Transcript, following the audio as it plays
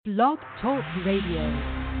Blog Talk Radio.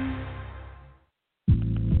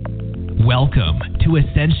 Welcome to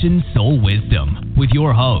Ascension Soul Wisdom with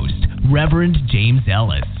your host, Reverend James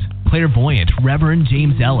Ellis. Clairvoyant Reverend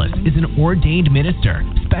James Ellis is an ordained minister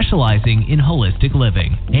specializing in holistic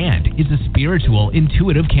living and is a spiritual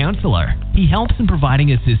intuitive counselor. He helps in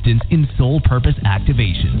providing assistance in soul purpose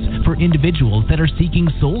activations for individuals that are seeking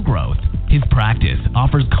soul growth. His practice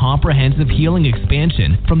offers comprehensive healing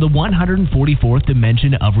expansion from the 144th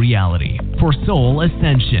dimension of reality for soul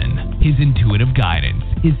ascension. His intuitive guidance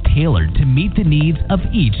is tailored to meet the needs of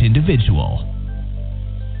each individual.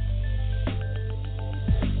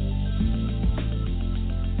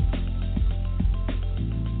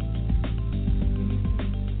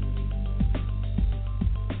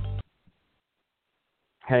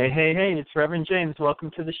 Hey, it's Reverend James. Welcome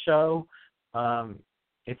to the show.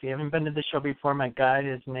 If you haven't been to the show before, my guide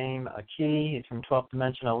is named Aki. He's from 12th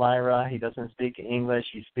Dimensional Lyra. He doesn't speak English.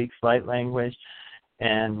 He speaks light language,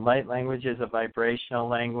 and light language is a vibrational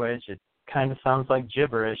language. It kind of sounds like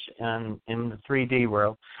gibberish in the 3D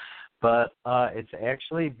world, but it's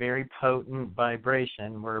actually very potent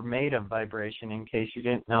vibration. We're made of vibration, in case you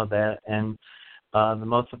didn't know that, and the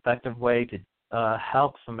most effective way to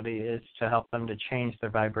help somebody is to help them to change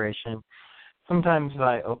their vibration, sometimes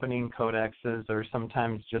by opening codexes or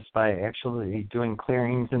sometimes just by actually doing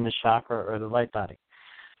clearings in the chakra or the light body.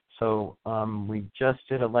 So we just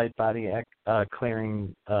did a light body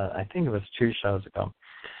clearing, I think it was 2 shows ago.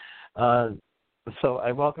 So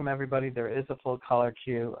I welcome everybody. There is a full caller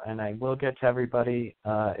queue, and I will get to everybody.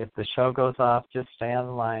 If the show goes off, just stay on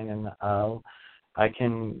the line, and I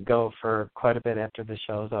can go for quite a bit after the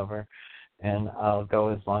show's over. And I'll go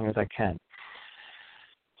as long as I can.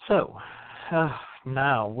 So,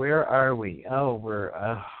 now where are we? Oh,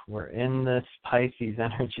 we're in this Pisces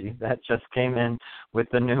energy that just came in with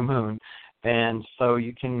the new moon, and so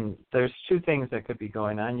there's 2 things that could be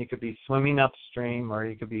going on. You could be swimming upstream, or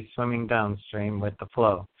you could be swimming downstream with the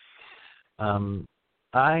flow. I'm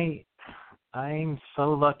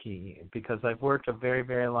so lucky because I've worked a very,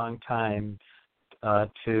 very long time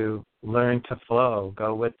to learn to flow,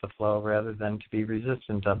 go with the flow rather than to be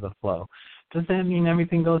resistant of the flow. Does that mean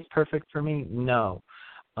everything goes perfect for me? No.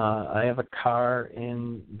 I have a car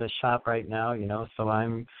in the shop right now, so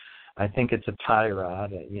I think it's a tie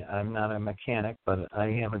rod. I'm not a mechanic, but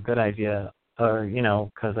I have a good idea, or,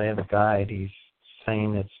 because I have a guide, he's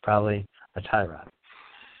saying it's probably a tie rod.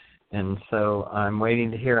 And so I'm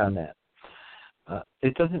waiting to hear on that.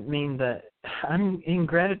 It doesn't mean that I'm in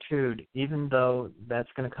gratitude, even though that's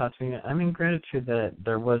going to cost me. I'm in gratitude that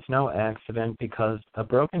there was no accident, because a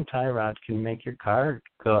broken tie rod can make your car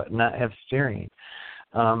not have steering.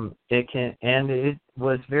 It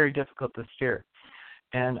was very difficult to steer.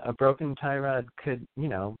 And a broken tie rod could,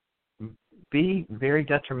 be very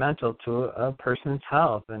detrimental to a person's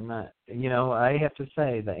health. And, I have to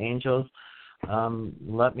say, the angels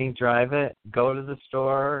let me drive it, go to the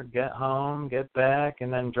store, get home, get back,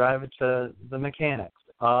 and then drive it to the mechanics,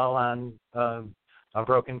 all on a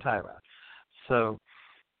broken tie rod. So,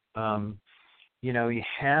 you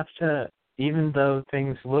have to, even though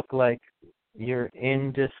things look like you're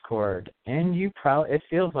in discord, and it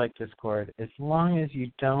feels like discord, as long as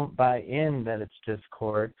you don't buy in that it's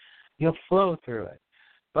discord, you'll flow through it.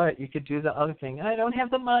 But you could do the other thing. I don't have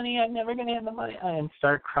the money. I'm never going to have the money. And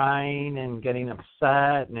start crying and getting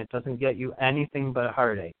upset, and it doesn't get you anything but a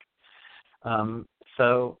heartache. And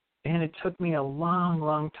it took me a long,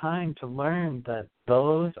 long time to learn that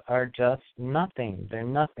those are just nothing. They're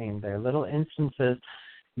nothing. They're little instances.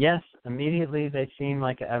 Yes, immediately they seem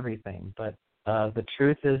like everything, but the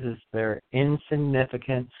truth is they're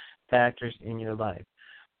insignificant factors in your life.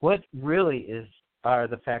 What really are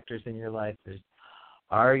the factors in your life is,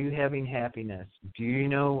 are you having happiness? Do you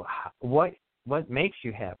know what makes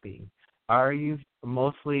you happy? Are you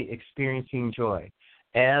mostly experiencing joy?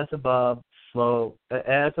 As above, so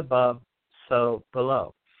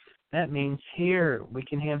below. That means here we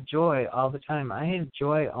can have joy all the time. I have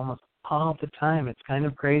joy almost all the time. It's kind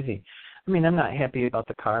of crazy. I mean, I'm not happy about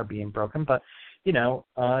the car being broken, but,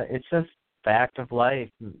 it's just fact of life.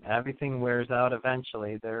 Everything wears out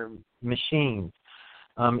eventually. They're machines.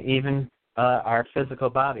 Even our physical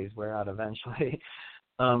bodies wear out eventually.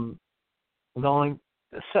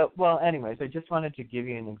 Anyways, I just wanted to give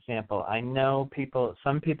you an example. I know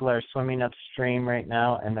some people are swimming upstream right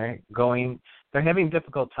now, and they're having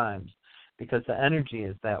difficult times because the energy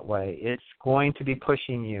is that way. It's going to be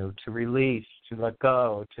pushing you to release, to let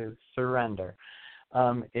go, to surrender.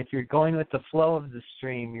 If you're going with the flow of the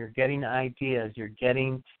stream, you're getting ideas, you're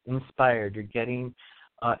getting inspired, you're getting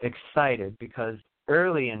excited, because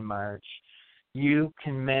early in March, you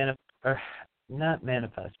can not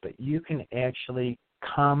manifest, but you can actually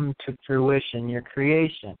come to fruition your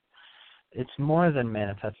creation. It's more than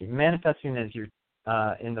manifesting. Manifesting is you're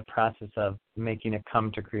in the process of making it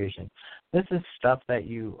come to creation. This is stuff that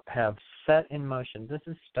you have set in motion. This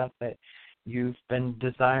is stuff that you've been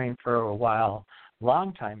desiring for a while,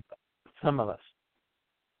 long time, some of us.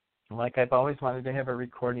 Like I've always wanted to have a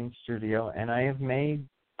recording studio, and I have made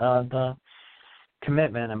the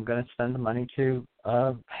commitment. I'm going to spend the money to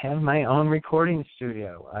have my own recording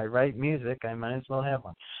studio. I write music. I might as well have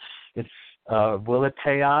one. Will it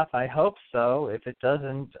pay off? I hope so. If it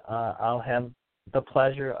doesn't, I'll have the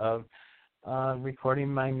pleasure of recording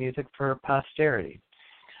my music for posterity.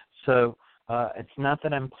 So it's not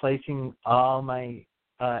that I'm placing all my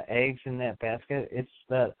eggs in that basket. It's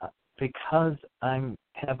that because I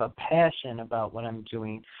have a passion about what I'm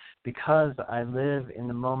doing, because I live in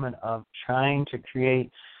the moment of trying to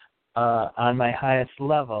create on my highest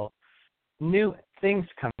level, new things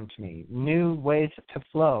come to me, new ways to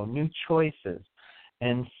flow, new choices,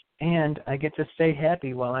 and I get to stay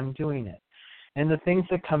happy while I'm doing it. And the things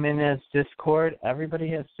that come in as discord, everybody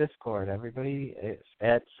has discord. Everybody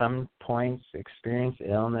at some points experience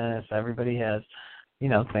illness. Everybody has,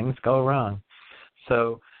 things go wrong.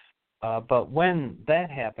 So, but when that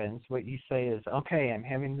happens, what you say is, okay, I'm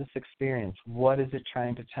having this experience. What is it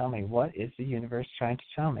trying to tell me? What is the universe trying to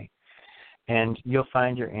tell me? And you'll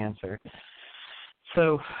find your answer.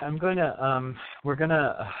 So we're going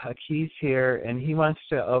to, Keys here, and he wants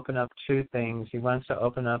to open up two things. He wants to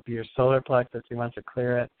open up your solar plexus. He wants to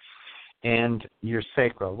clear it, and your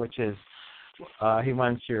sacral, which is, he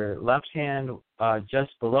wants your left hand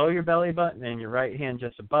just below your belly button and your right hand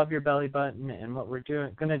just above your belly button. And what we're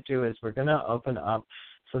going to do is we're going to open up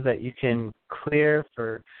so that you can clear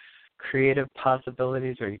for creative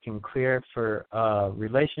possibilities, or you can clear for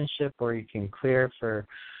relationship, or you can clear for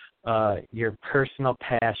your personal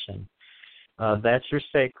passion. That's your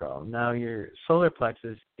sacral. Now your solar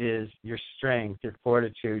plexus is your strength, your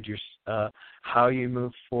fortitude, your how you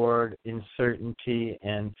move forward in certainty,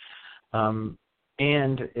 and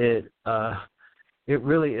it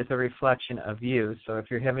really is a reflection of you. So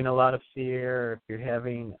if you're having a lot of fear, or if you're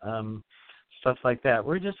having stuff like that,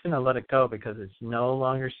 we're just going to let it go because it no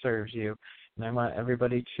longer serves you. And I want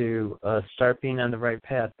everybody to start being on the right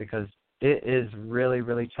path, because it is really,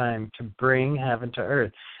 really time to bring heaven to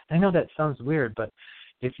earth. I know that sounds weird, but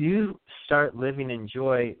if you start living in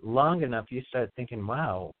joy long enough, you start thinking,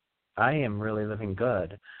 wow, I am really living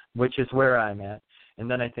good, which is where I'm at.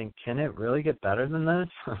 And then I think, can it really get better than this?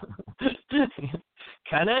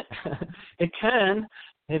 Can it? It can.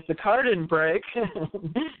 If the car didn't break,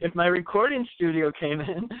 if my recording studio came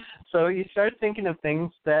in. So you start thinking of things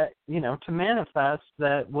that, to manifest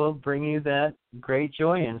that will bring you that great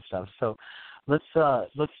joy and stuff. So let's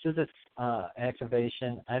do this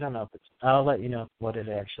activation. I don't know if I'll let you know what it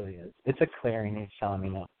actually is. It's a clearing, he's telling me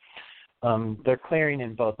now. They're clearing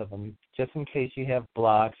in both of them, just in case you have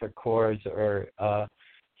blocks or cords or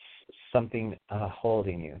something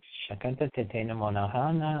holding you.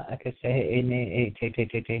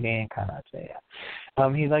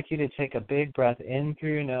 He'd like you to take a big breath in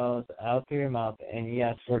through your nose, out through your mouth, and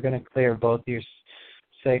yes, we're going to clear both your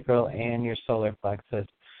sacral and your solar plexus.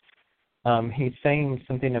 He's saying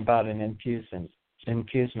something about an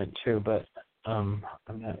infusement too, but I'm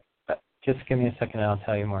not. Just give me a second and I'll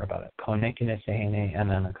tell you more about it.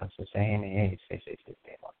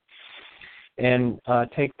 And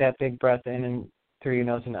take that big breath in and through your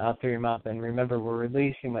nose and out through your mouth. And remember, we're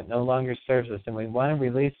releasing what no longer serves us. And we want to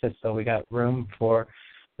release this so we got room for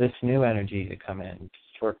this new energy to come in,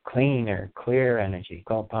 for cleaner, clear energy.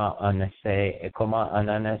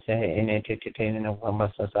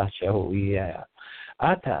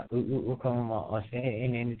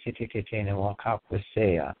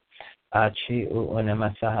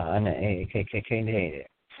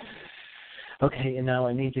 Okay, and now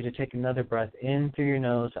I need you to take another breath in through your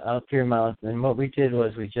nose, out through your mouth. And what we did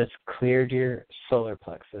was we just cleared your solar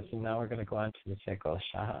plexus. And now we're going to go on to the sacral.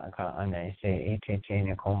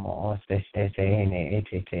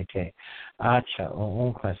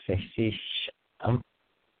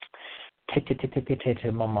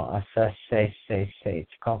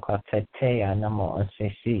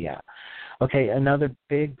 Okay, another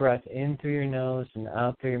big breath in through your nose and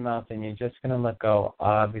out through your mouth, and you're just going to let go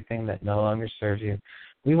of everything that no longer serves you.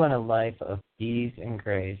 We want a life of ease and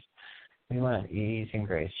grace. We want ease and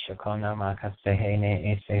grace. And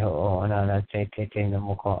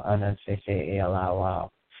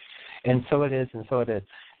so it is, and so it is.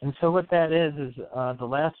 And so what that is the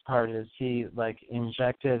last part is he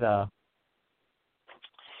injected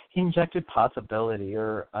he injected possibility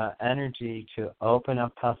or energy to open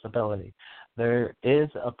up possibility. There is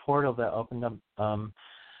a portal that opened up.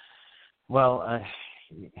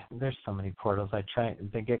 There's so many portals.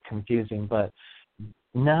 They get confusing, but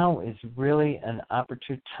now is really an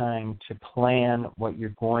opportune time to plan what you're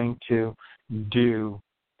going to do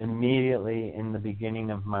immediately in the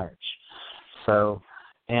beginning of March. So,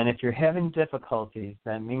 and if you're having difficulties,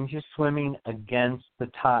 that means you're swimming against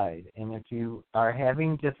the tide. And if you are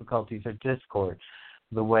having difficulties or discord,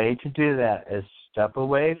 the way to do that is step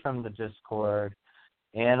away from the discord,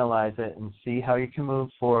 analyze it, and see how you can move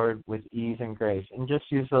forward with ease and grace. And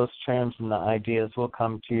just use those terms and the ideas will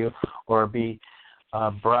come to you or be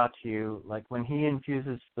brought to you. Like when he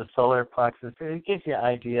infuses the solar plexus, it gives you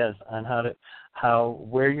ideas on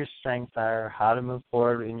where your strengths are, how to move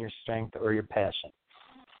forward in your strength or your passion.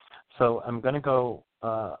 So I'm going to go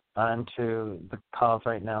on to the calls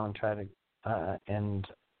right now and try to, and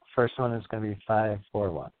first one is going to be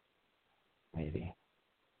 541, maybe.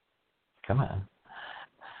 Come on.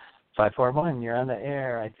 541, you're on the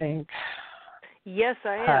air, I think. Yes,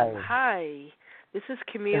 I am. Hi. This is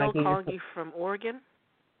Camille calling you from Oregon.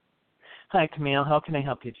 Hi, Camille. How can I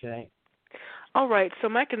help you today? All right. So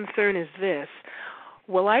my concern is this.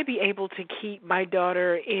 Will I be able to keep my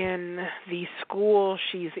daughter in the school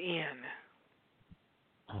she's in?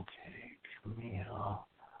 Okay, Camille.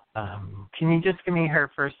 Can you just give me her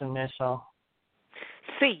first initial?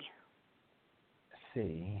 C.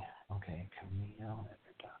 C. Okay, Camille.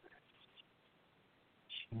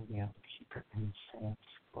 She will be able to keep her in the same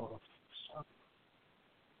school.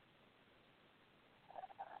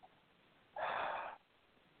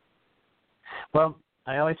 Well,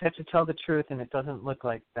 I always have to tell the truth, and it doesn't look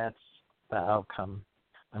like that's the outcome,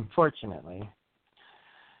 unfortunately.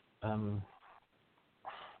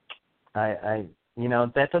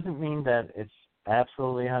 That doesn't mean that it's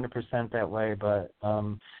absolutely 100% that way, but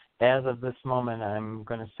as of this moment, I'm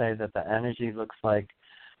going to say that the energy looks like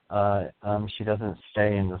she doesn't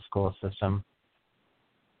stay in the school system.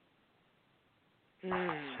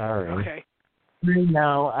 Sorry. Okay.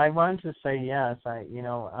 No, I wanted to say yes.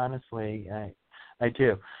 Honestly, I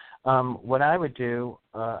do. What I would do,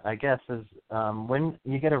 I guess, is when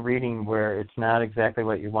you get a reading where it's not exactly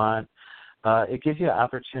what you want, it gives you an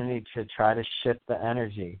opportunity to try to shift the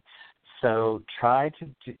energy. So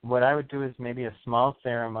what I would do is maybe a small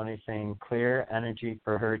ceremony saying clear energy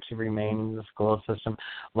for her to remain in the school system,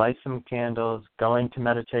 light some candles, go into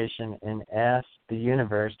meditation, and ask the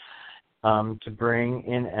universe to bring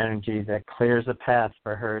in energy that clears a path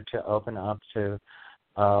for her to open up to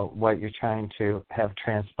what you're trying to have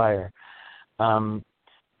transpire. The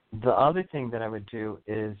other thing that I would do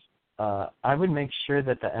is I would make sure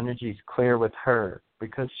that the energy is clear with her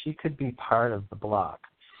because she could be part of the block.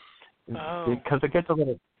 Oh. Because it gets a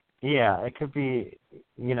little, it could be,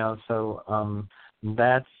 so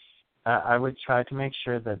that's, I would try to make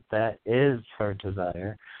sure that is her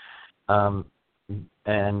desire. And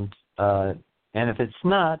if it's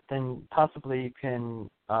not, then possibly you can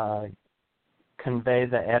convey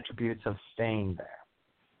the attributes of staying there.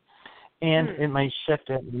 And it might shift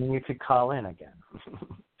it, and you could call in again.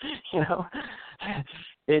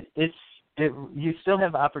 You still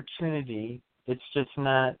have opportunity. It's just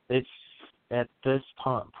not. It's at this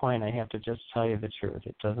point. I have to just tell you the truth.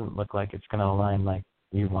 It doesn't look like it's going to align like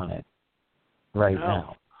you want it right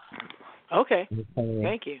now. Okay.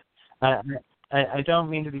 Thank you. I don't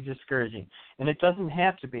mean to be discouraging, and it doesn't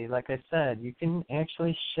have to be. Like I said, you can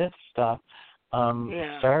actually shift stuff.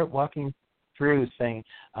 Start walking through saying,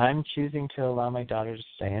 I'm choosing to allow my daughter to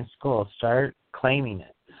stay in school. Start claiming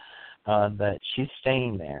it, that she's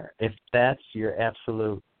staying there, if that's your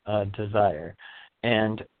absolute desire.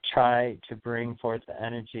 And try to bring forth the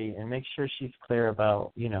energy and make sure she's clear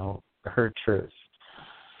about, her truth.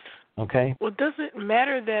 Okay? Well, does it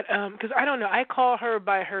matter that, because I don't know, I call her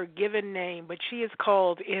by her given name, but she is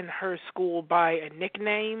called in her school by a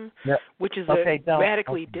nickname, which is a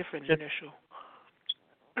radically different initial.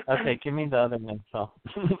 Okay, give me the other name, so.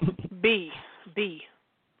 B.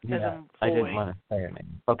 Yeah, I didn't want to say her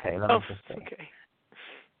name. Okay, let me just say.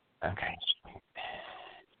 Okay.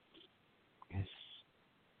 Yes.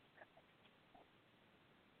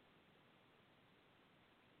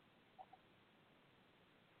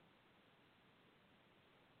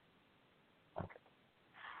 Okay.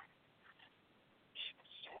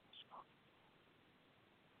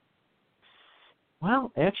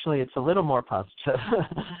 Well, actually, it's a little more positive.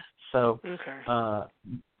 So,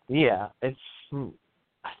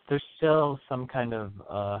 there's still some kind of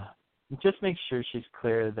just make sure she's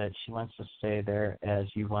clear that she wants to stay there as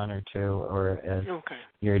you want her to, or as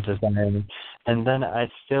you're desiring. And then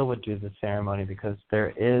I still would do the ceremony, because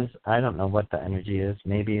there is, I don't know what the energy is.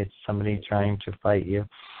 Maybe it's somebody trying to fight you,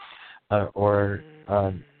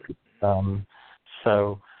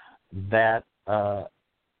 so that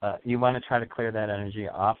you want to try to clear that energy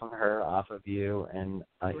off of her, off of you, and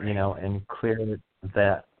and clear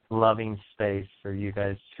that loving space for you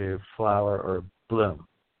guys to flower or bloom.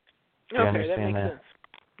 Do you understand that makes sense.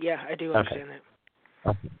 Yeah, I do understand that.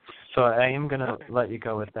 Okay. So I am going to let you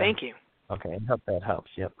go with that. Thank you. Okay, I hope that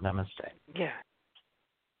helps. Yep, namaste. Yeah.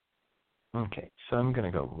 Okay, so I'm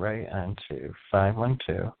going to go right on to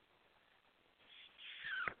 512.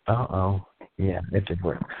 Uh-oh. Yeah, it did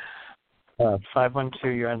work.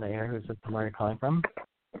 512, you're on the air. Who's this? Where are you calling from?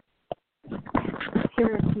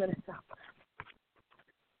 Here is Melissa.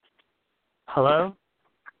 Hello?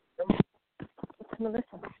 It's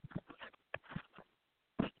Melissa.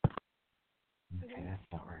 Okay, that's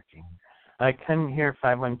not working. I couldn't hear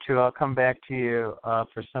 512. I'll come back to you.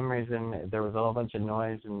 For some reason, there was a whole bunch of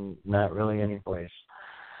noise and not really any voice.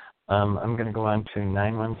 I'm going to go on to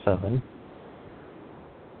 917.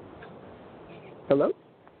 Hello?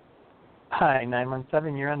 Hi,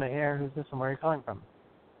 917. You're on the air. Who's this and where are you calling from?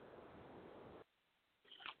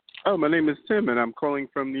 Oh, my name is Tim, and I'm calling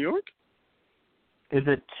from New York. Is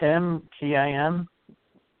it Tim, T-I-M?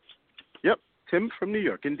 Yep, Tim from New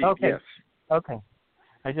York, indeed, okay. Yes. Okay.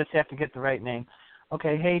 I just have to get the right name.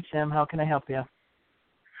 Okay, hey, Tim, how can I help you?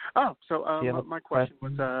 Oh, so my question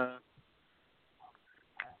was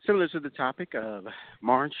similar to the topic of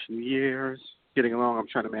March, New Year's, getting along. I'm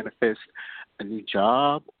trying to manifest a new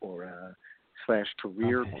job or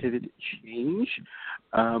 /career pivot change.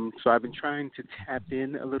 So I've been trying to tap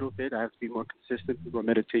in a little bit. I have to be more consistent with my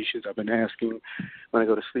meditations. I've been asking when I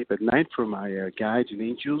go to sleep at night for my guides and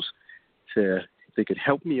angels if they could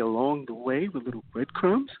help me along the way with little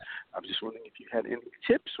breadcrumbs. I'm just wondering if you had any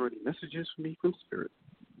tips or any messages for me from Spirit.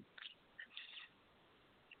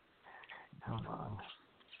 Hold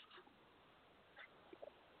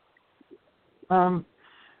on.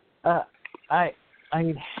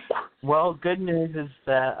 Well, good news is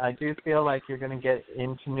that I do feel like you're going to get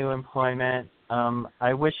into new employment.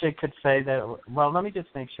 I wish I could say that. Well, let me just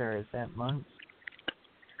make sure. Is that months?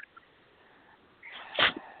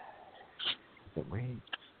 Wait.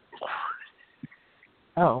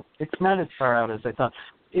 Oh, it's not as far out as I thought.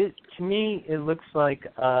 To me, it looks like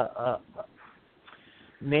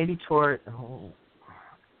maybe toward.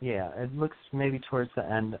 It looks maybe towards the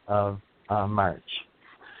end of March.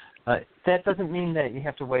 That doesn't mean that you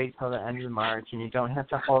have to wait till the end of March, and you don't have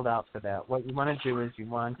to hold out for that. What you want to do is you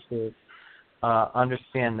want to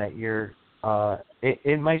understand that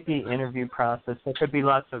it might be interview process. There could be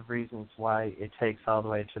lots of reasons why it takes all the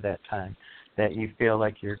way to that time that you feel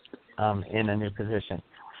like you're in a new position.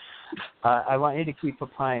 I want you to keep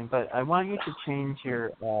applying, but I want you to change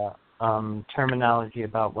your terminology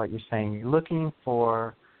about what you're saying. You're looking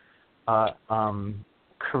for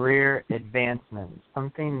career advancement,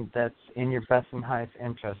 something that's in your best and highest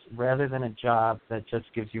interest, rather than a job that just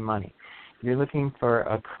gives you money. You're looking for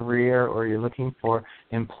a career, or you're looking for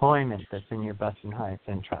employment that's in your best and highest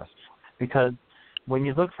interest. Because when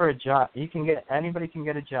you look for a job, anybody can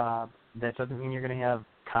get a job. That doesn't mean you're going to have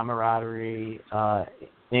camaraderie,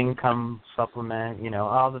 income supplement,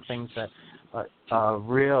 all the things that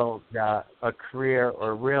a career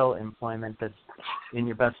or real employment that's in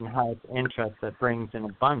your best and highest interest that brings in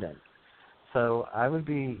abundance. So I would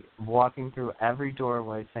be walking through every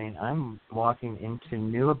doorway saying, I'm walking into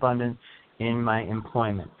new abundance in my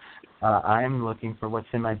employment. I'm looking for what's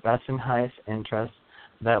in my best and highest interest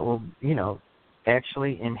that will,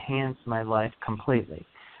 actually enhance my life completely,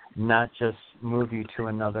 not just move you to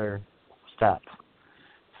another step.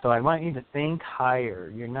 So I want you to think higher.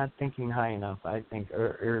 You're not thinking high enough, I think,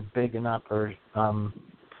 or big enough, or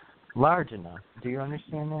large enough. Do you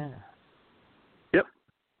understand that? Yep.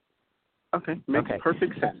 Okay. Makes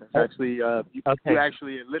perfect sense. Actually, you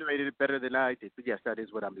actually alliterated it better than I did. But yes, that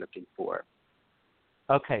is what I'm looking for.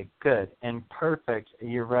 Okay, good and perfect.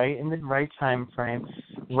 You're right in the right time frame.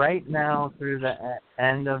 Right now, through the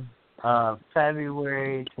end of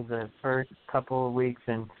February to the first couple of weeks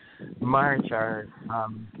in March,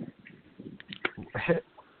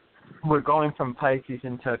 we're going from Pisces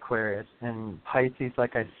into Aquarius. And Pisces,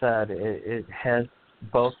 like I said, it has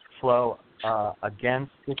both flow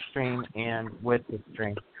against the stream and with the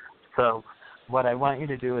stream. So what I want you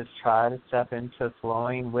to do is try to step into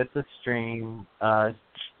flowing with the stream.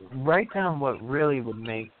 Write down what really would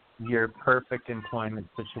make your perfect employment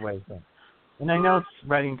situation. and I know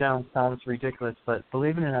writing down sounds ridiculous, but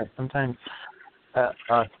believe it or not, sometimes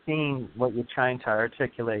seeing what you're trying to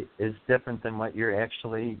articulate is different than what you're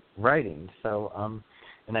actually writing. So,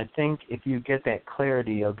 and I think if you get that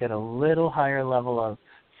clarity, you'll get a little higher level of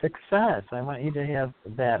success. I want you to have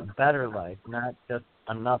that better life, not just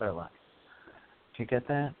another life. Do you get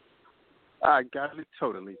that? I got it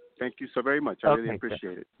totally. Thank you so very much. I really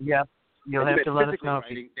appreciate it. Yep. You'll have to let us know if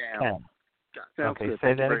you can. Okay, good.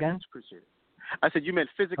 Say that again. Appreciate it. I said you meant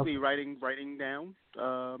physically writing down?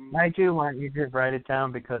 I do want you to write it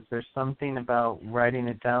down because there's something about writing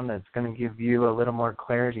it down that's going to give you a little more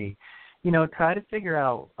clarity. Try to figure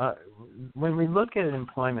out, when we look at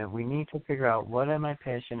employment, we need to figure out what am I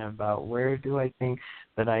passionate about, where do I think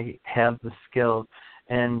that I have the skills,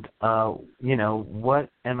 and, what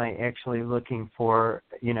am I actually looking for,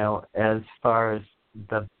 as far as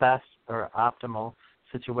the best or optimal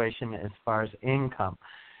situation as far as income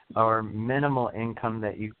or minimal income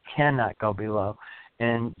that you cannot go below.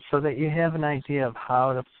 And so that you have an idea of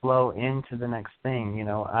how to flow into the next thing.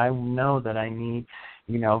 I know that I need,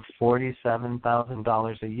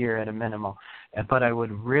 $47,000 a year at a minimum, but I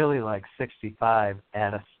would really like 65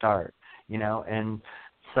 at a start, And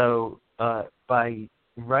so by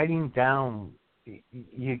writing down,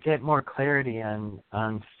 you get more clarity on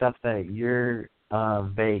stuff that you're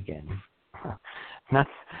vague in,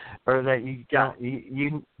 or that you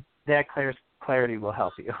don't. That clarity will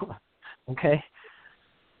help you. Okay.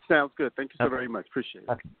 Sounds good. Thank you so very much. Appreciate it.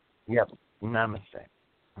 Okay. Yep. Namaste.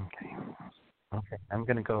 Okay. I'm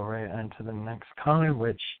going to go right on to the next caller,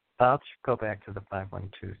 which I'll go back to the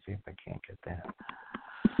 512, see if I can't get that.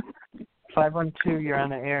 512, you're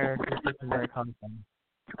on the air. This is where it comes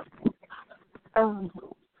from.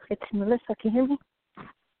 It's Melissa. Can you hear me?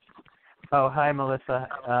 Oh, hi, Melissa.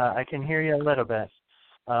 I can hear you a little bit.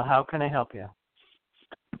 How can I help you?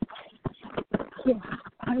 Yeah.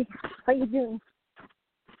 How are you doing?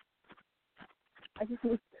 I just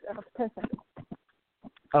need 10 seconds.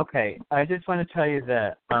 Okay. I just want to tell you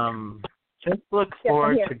that just look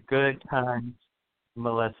forward to good times,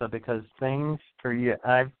 Melissa, because things for you,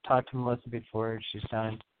 I've talked to Melissa before. She's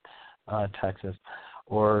down in Texas.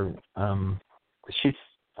 Or she's,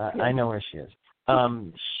 I know where she is.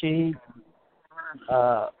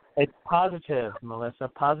 It's positive, Melissa.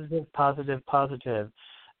 Positive.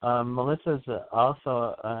 Melissa's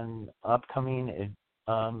also an upcoming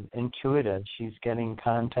intuitive. She's getting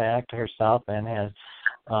contact herself and has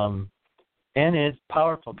and is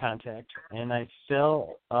powerful contact. And I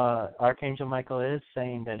still Archangel Michael is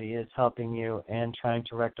saying that he is helping you and trying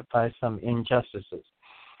to rectify some injustices.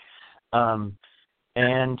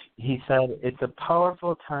 And he said it's a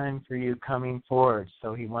powerful time for you coming forward.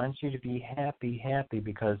 So he wants you to be happy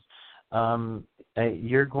because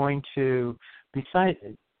you're going to, besides,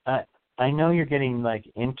 I know you're getting like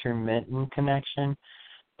intermittent connection,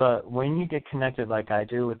 but when you get connected like I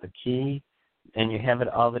do with the key and you have it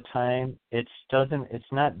all the time, it's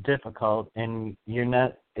not difficult, and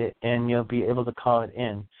you'll be able to call it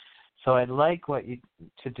in. So I'd like what you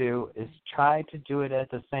to do is try to do it at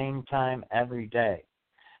the same time every day.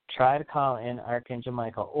 Try to call in Archangel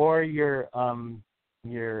Michael or your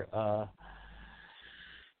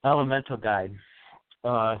elemental guide.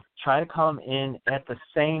 Try to call them in at the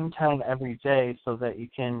same time every day so that you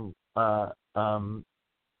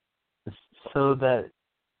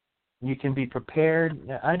can be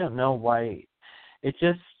prepared. I don't know why. It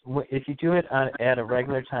just, if you do it at a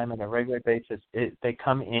regular time, on a regular basis, they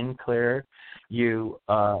come in clear.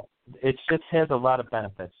 It just has a lot of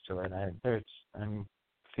benefits to it. I'm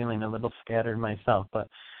feeling a little scattered myself, but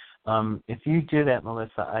if you do that,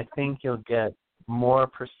 Melissa, I think you'll get more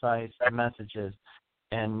precise messages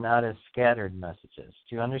and not as scattered messages.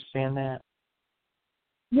 Do you understand that?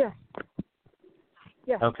 Yeah.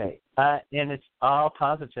 Yeah. Okay. And it's all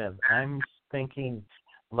positive. I'm thinking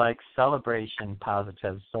like celebration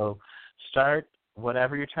positive. So start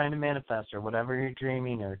whatever you're trying to manifest or whatever you're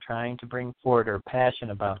dreaming or trying to bring forward or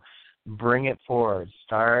passionate about, bring it forward.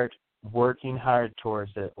 Start working hard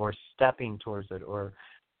towards it or stepping towards it or,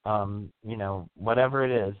 whatever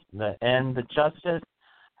it is. The justice,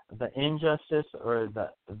 the injustice or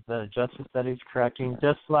the justice that he's correcting,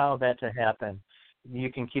 just allow that to happen.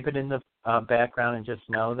 You can keep it in the background and just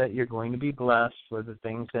know that you're going to be blessed for the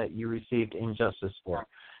things that you received injustice for.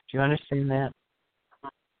 Do you understand that?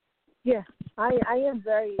 Yeah, I am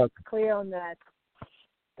very clear on that.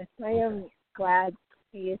 I am glad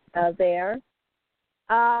he is there.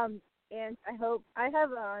 And I hope I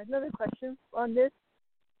have another question on this.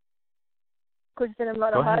 Question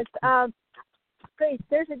about a heart. Great.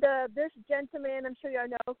 There's a gentleman, I'm sure you all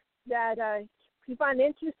know, that found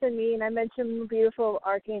interest in me, and I mentioned beautiful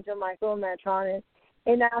Archangel Michael Metron,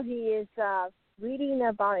 and now he is reading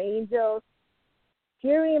about angels,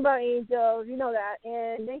 hearing about angels, you know that.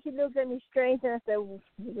 And then he looked at me strange, and I said,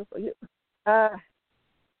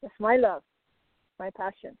 that's my love, my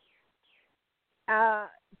passion. Was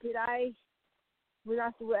I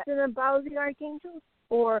asking about the archangels,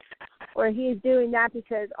 or he's doing that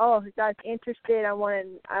because God's interested? I want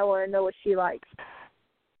to know what she likes.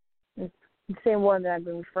 It's the same one that I've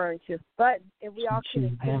been referring to. But if we all can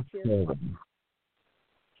agree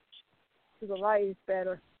to the light is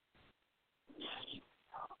better.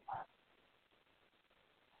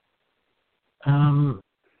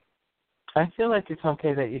 I feel like it's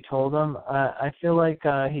okay that you told him. I feel like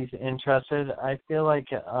he's interested. I feel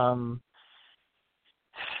like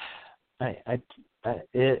at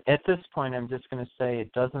this point, I'm just going to say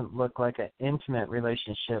it doesn't look like an intimate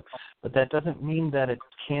relationship, but that doesn't mean that it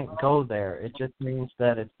can't go there. It just means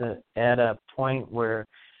that it's at a point where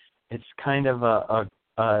it's kind of a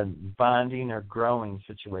bonding or growing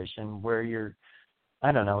situation where you're,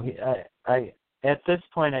 I don't know. I at this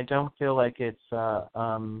point, I don't feel like it's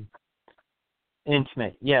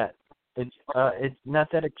intimate yet. It's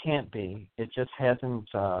not that it can't be. It just hasn't.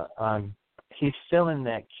 He's still in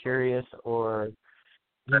that curious or,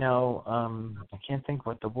 I can't think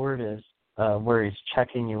what the word is, where he's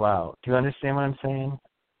checking you out. Do you understand what I'm saying?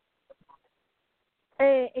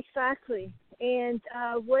 Exactly. And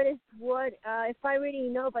if I already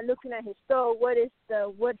know by looking at his soul, what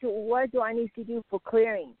do I need to do for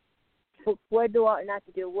clearing? What do I not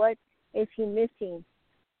to do? What is he missing?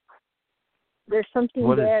 There's something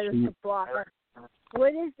there that's a block.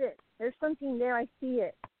 What is it? There's something there. I see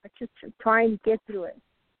it. I'm just trying to get through it.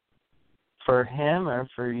 For him or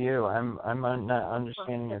for you? I'm not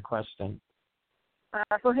understanding your question.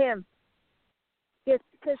 For him. Yes,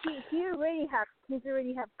 because he's already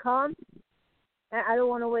have come. I don't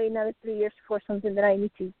want to wait another 3 years for something that I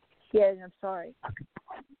need to get, and I'm sorry.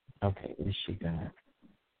 Okay, is she gonna?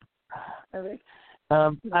 Okay.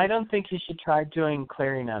 I don't think you should try doing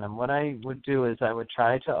clearing on him. What I would do is I would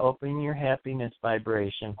try to open your happiness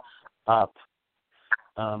vibration up.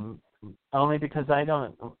 Only because I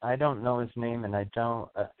don't know his name, and I don't.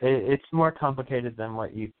 It's more complicated than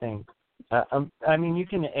what you think. I mean, you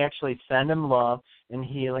can actually send him love and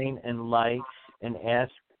healing and light, and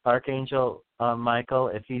ask Archangel Michael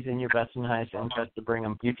if he's in your best and highest interest to bring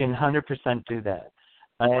him. You can 100% do that.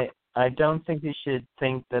 I don't think you should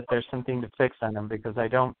think that there's something to fix on him, because I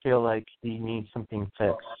don't feel like he needs something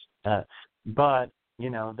fixed. But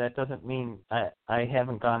that doesn't mean I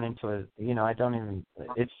haven't gone into it. I don't even.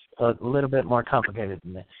 It's a little bit more complicated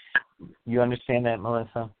than that. You understand that,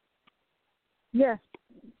 Melissa? Yes.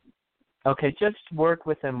 Okay, just work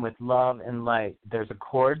with him with love and light. There's a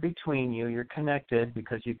cord between you. You're connected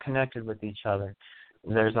because you connected with each other.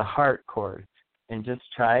 There's a heart cord. And just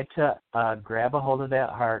try to grab a hold of that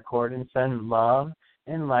heart cord and send love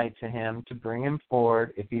and light to him to bring him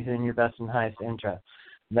forward if he's in your best and highest interest.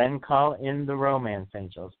 Then call in the romance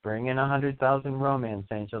angels. Bring in 100,000 romance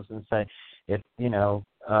angels and say, if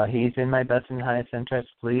he's in my best and highest interest,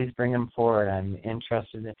 please bring him forward. I'm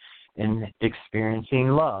interested in experiencing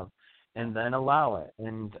love. And then allow it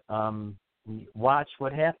and watch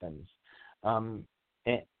what happens.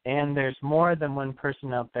 And there's more than one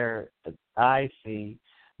person out there. I see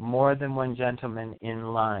more than one gentleman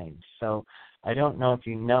in line. So I don't know if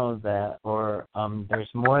you know that, or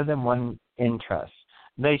there's more than one interest.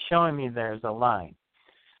 They showing me there's a line,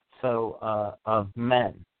 so of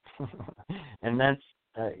men, and that's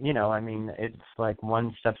it's like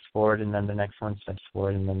one steps forward, and then the next one steps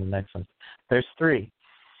forward, and then the next one. There's three.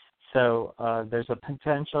 So there's a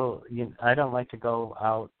potential. I don't like to go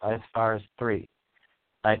out as far as three.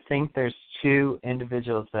 I think there's two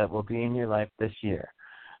individuals that will be in your life this year.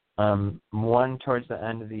 One towards the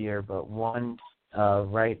end of the year, but one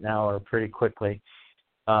right now or pretty quickly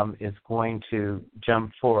is going to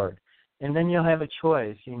jump forward. And then you'll have a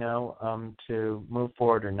choice, to move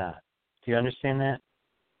forward or not. Do you understand that?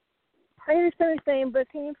 I understand what you're saying, but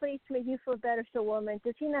can you please make me feel better as a woman?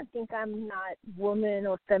 Does he not think I'm not woman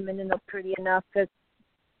or feminine or pretty enough? Because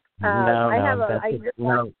no,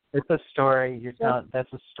 it's a story.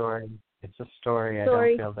 That's a story. It's a story. I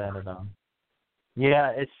don't feel that at all.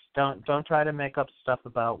 Yeah, don't try to make up stuff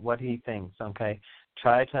about what he thinks. Okay,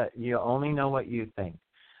 you only know what you think.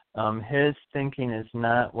 His thinking is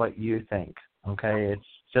not what you think. Okay, it's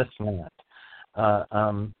just not.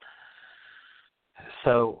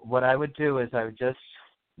 So what I would do is I would just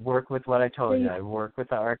work with what I told you. I work with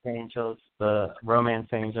the archangels, the romance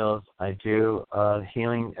angels. I do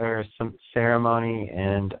healing or some ceremony,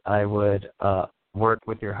 and I would work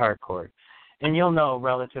with your heart cord. And you'll know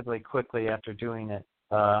relatively quickly after doing it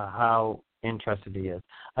how interested he is.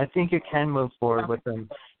 I think you can move forward with him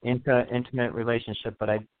into an intimate relationship, but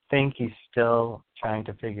I think he's still trying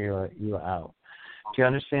to figure you out. Do you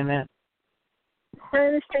understand that? I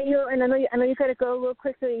understand you, and I know you got to go real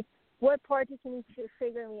quickly. What part do you need to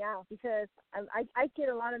figure me out? Because I get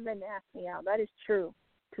a lot of men to ask me out. That is true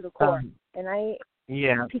to the core, and I'm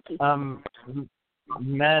picky.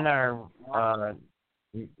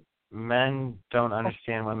 Men don't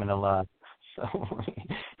understand women a lot, so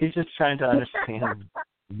he's just trying to understand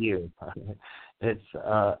you. It's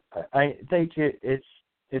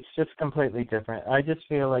just completely different. I just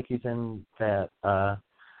feel like he's in that.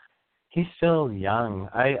 He's still young.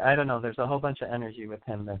 I don't know. There's a whole bunch of energy with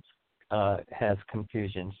him that's has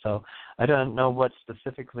confusion. So I don't know what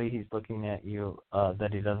specifically he's looking at you that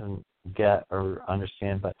he doesn't get or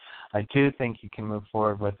understand, but I do think you can move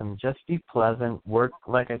forward with him. Just be pleasant, work,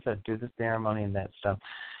 like I said, do the ceremony and that stuff,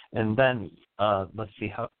 and then let's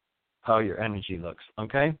see how your energy looks,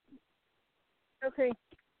 okay? Okay.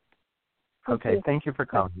 Okay, thank you for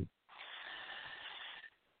calling.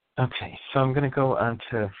 Okay, so I'm going to go on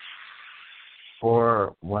to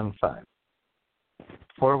 415.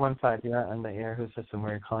 415, you're on the air. Who's this and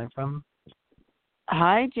where are you calling from?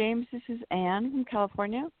 Hi, James. This is Anne from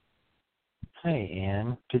California. Hi,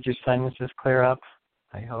 Anne. Did your sinuses clear up,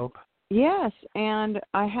 I hope? Yes, and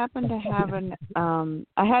I happen to have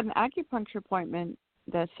I had an acupuncture appointment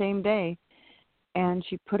that same day, and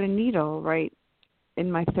she put a needle right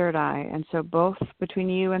in my third eye. And so both between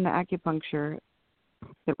you and the acupuncture,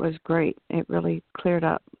 it was great. It really cleared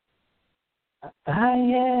up.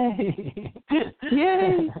 Yay!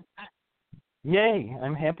 Yay! Yay!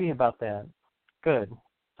 I'm happy about that. Good.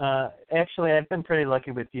 Actually, I've been pretty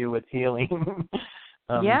lucky with you with healing.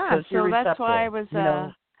 Yeah, so that's why I was.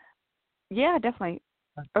 Yeah, definitely.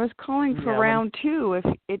 I was calling for round 2. If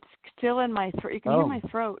it's still in my throat, you can hear my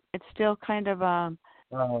throat. It's still kind of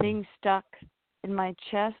being stuck in my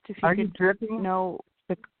chest. If you Are could you dripping? know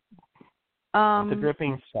the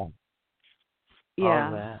dripping stuff. Yeah.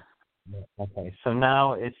 All that. Okay, so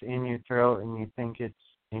now it's in your throat and you think it's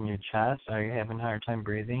in your chest. Are you having a hard time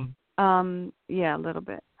breathing? Yeah, a little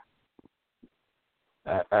bit.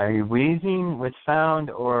 Are you wheezing with sound,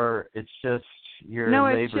 or it's just your No,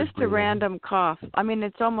 labor it's just breathing? a random cough. I mean,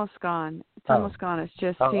 it's almost gone. It's almost gone. It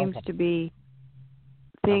just seems to be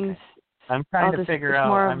things. Okay. I'm trying to figure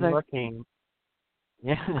out. I'm looking.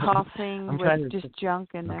 Yeah. Coughing with just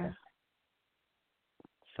junk in there.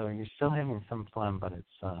 So you're still having some phlegm, but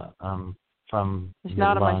it's from it's your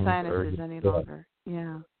not in lungs my sinuses any longer.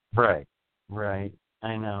 Yeah. Right.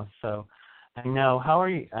 I know. So I know. How are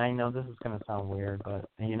you? I know this is going to sound weird, but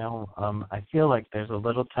I feel like there's a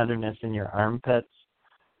little tenderness in your armpits.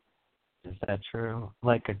 Is that true?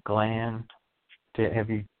 Like a gland? Have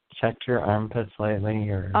you checked your armpits lately,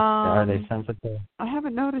 or are they sensitive? I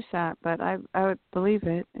haven't noticed that, but I would believe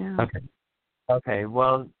it. Yeah. Okay.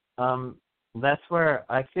 Well, that's where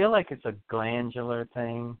I feel like it's a glandular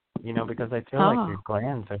thing, because I feel like your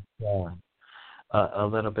glands are swollen. A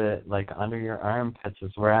little bit, like under your armpits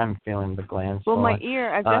is where I'm feeling the glands. Well, my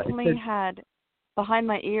ear, I've definitely had behind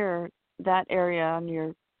my ear, that area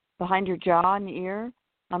behind your jaw and ear,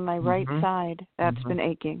 on my right side, that's been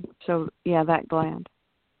aching. So, yeah, that gland.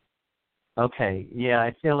 Okay, yeah,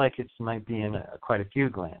 I feel like it might be in quite a few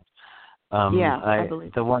glands. I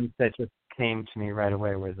believe the ones that just came to me right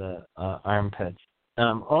away were the armpits.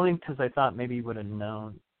 Only because I thought maybe you would have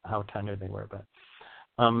known how tender they were, but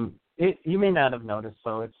you may not have noticed,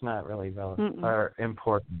 so it's not really relevant or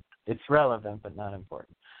important. It's relevant, but not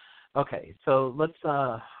important. Okay, so let's.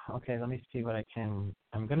 Let me see what I can.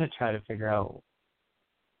 I'm going to try to figure out.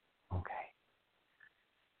 Okay.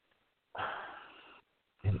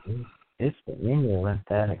 It's in your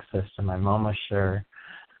lymphatic system. I'm almost sure.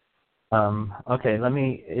 Okay,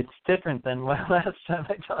 it's different than last time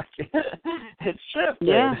I talked to you. It's shifted.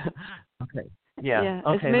 Yeah. Okay. Yeah.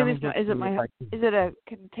 Okay. Is it a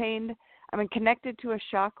contained? Connected to a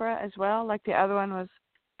chakra as well, like the other one was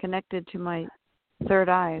connected to my third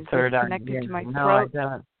eye. Is third eye connected to my throat? No, I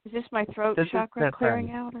don't. Is this my throat chakra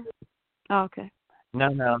clearing out? Okay.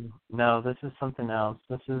 No. This is something else.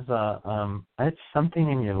 This is it's something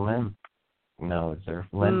in your lymph nodes or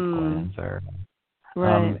lymph glands or.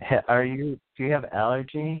 Right. Do you have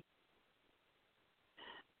allergy?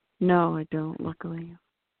 No, I don't, luckily.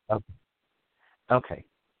 Okay.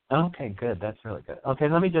 Okay, good. That's really good. Okay,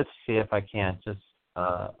 let me just see if I can't just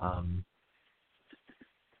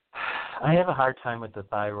I have a hard time with the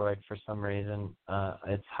thyroid for some reason.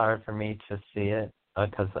 It's hard for me to see it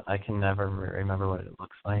because I can never remember what it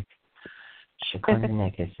looks like. And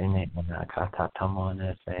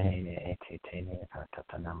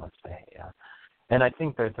I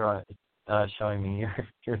think they're showing me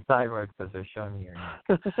your thyroid because they're showing me your neck.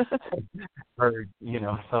 Or,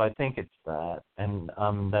 so I think it's that. And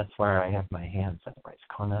that's where I have my hands.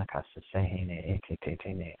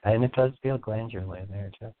 And it does feel glandular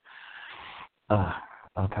there, too.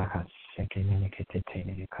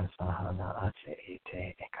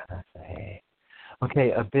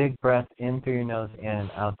 Okay, a big breath in through your nose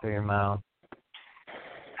and out through your mouth.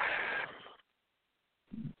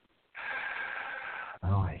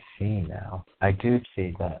 Oh, I see now. I do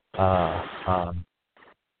see that. So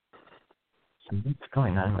what's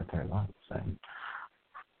going on with her lungs?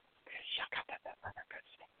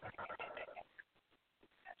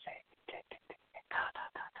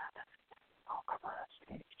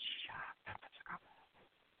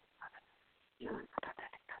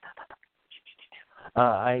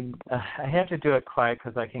 I have to do it quiet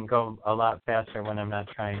because I can go a lot faster when I'm not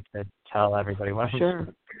trying to tell everybody what I'm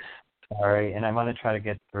doing. Sorry, and I want to try to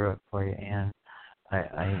get through it for you, Anne.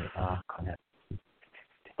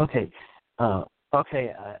 Okay.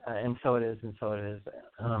 Okay, and so it is.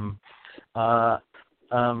 I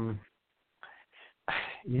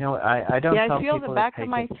don't. Yeah, tell I feel people the back to of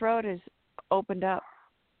my throat is opened up.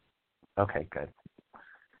 Okay, good.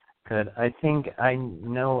 I think I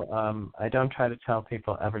know. I don't try to tell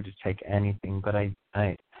people ever to take anything, but I'm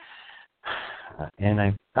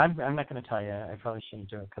not going to tell you. I probably shouldn't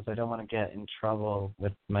do it because I don't want to get in trouble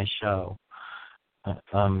with my show.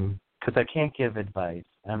 Because I can't give advice.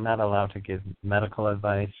 I'm not allowed to give medical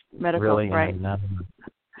advice. Really, right? Not,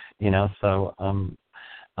 so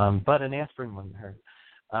but an aspirin wouldn't hurt.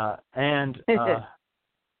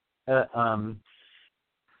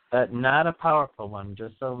 Not a powerful one,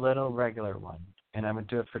 just a little regular one. And I would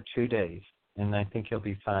do it for 2 days, and I think you'll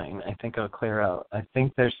be fine. I think it'll clear out. I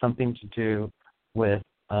think there's something to do with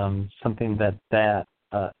something that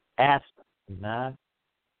aspirin, not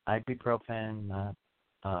ibuprofen, not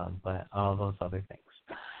but all those other things.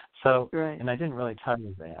 So, right. And I didn't really tell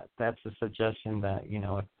you that. That's a suggestion that,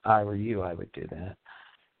 if I were you, I would do that.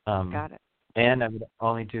 Got it. And I would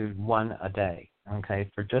only do one a day,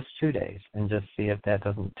 okay, for just 2 days, and just see if that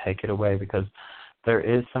doesn't take it away, because there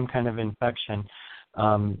is some kind of infection.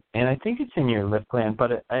 And I think it's in your lip gland,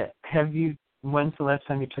 but when's the last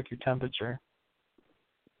time you took your temperature?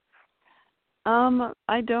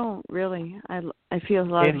 I don't really. I feel a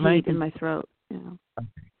lot of heat in my throat.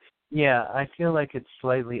 Yeah, I feel like it's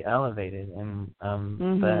slightly elevated, and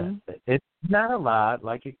that it's not a lot.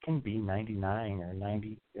 Like it can be 99 or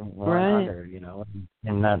 90, 100,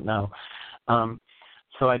 and not know.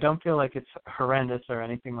 So I don't feel like it's horrendous or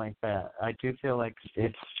anything like that. I do feel like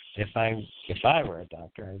if I were a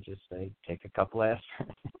doctor, I'd just say take a couple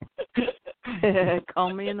aspirin.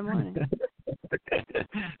 Call me in the morning.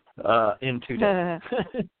 In 2 days.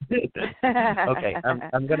 Okay,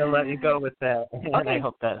 I'm going to let you go with that, and okay. I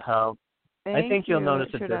hope that helps. I think you'll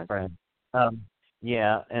notice a difference.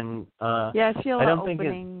 Yeah, and I feel I don't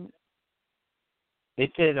opening. think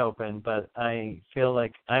it did open, but I feel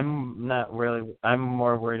like I'm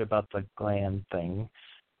more worried about the gland thing,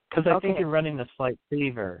 because I think you're running a slight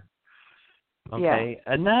fever. Okay,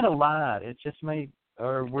 and not a lot. It just might.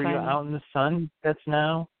 Or were you out in the sun? That's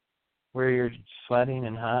now, where you're sweating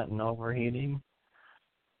and hot and overheating.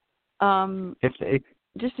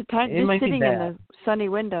 Just a tiny, just sitting in the sunny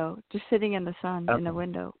window, just sitting in the sun in the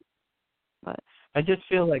window. But I just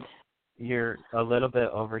feel like you're a little bit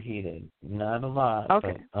overheated, not a lot.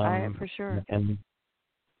 Okay, but, for sure. And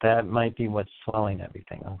that might be what's swelling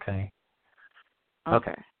everything. Okay.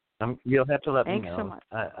 Okay. You'll have to let me know. Thanks so much.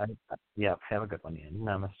 Have a good one, Ian.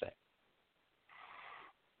 Namaste.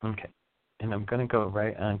 Okay. And I'm going to go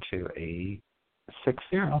right on to a 60.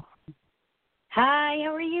 Hi,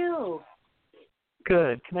 how are you?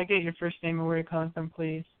 Good. Can I get your first name and where you're calling from,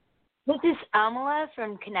 please? This is Amala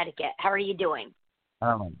from Connecticut. How are you doing?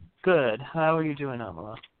 Good. How are you doing,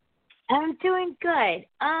 Amala? I'm doing good.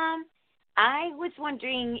 I was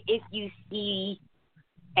wondering if you see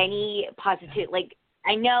any positive,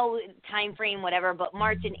 I know time frame, whatever, but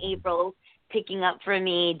March and April picking up for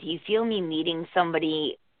me. Do you feel me meeting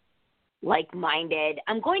somebody like-minded?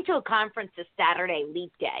 I'm going to a conference this Saturday,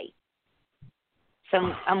 Leap Day. So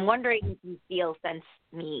I'm wondering if you sense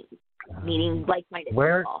me meeting like-minded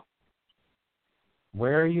people.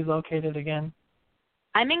 Where are you located again?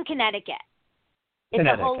 I'm in Connecticut. It's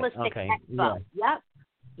a holistic expo. Yeah. Yep.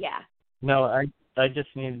 Yeah. No, I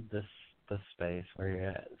just needed the space where you're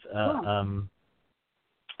at.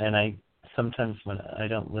 And I sometimes when I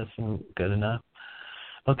don't listen good enough.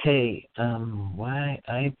 Okay, why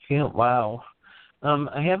I feel wow.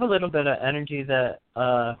 I have a little bit of energy that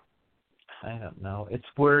I don't know. It's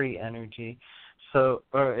worry energy, so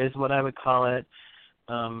or is what I would call it.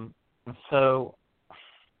 So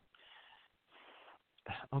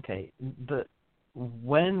okay,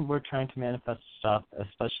 when we're trying to manifest stuff,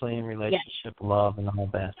 especially in relationship, love, and all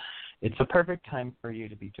that, it's a perfect time for you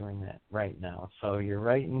to be doing that right now. So you're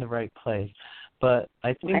right in the right place. But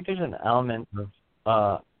I think there's an element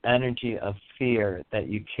of energy of fear that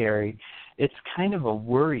you carry. It's kind of a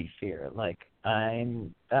worry fear. Like I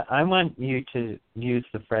want you to use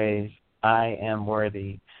the phrase "I am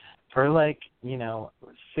worthy" for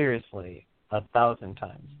seriously 1,000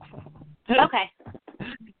 times. Okay.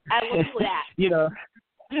 I will do that.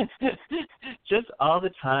 Just all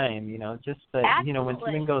the time, just that, Absolutely. when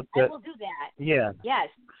something goes good. I will do that. Yeah. Yes.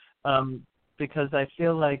 Because I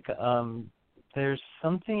feel like there's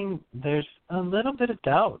a little bit of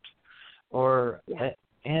doubt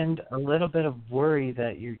and a little bit of worry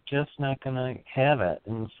that you're just not going to have it.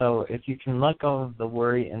 And so if you can let go of the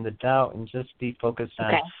worry and the doubt and just be focused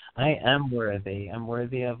on, I am worthy. I'm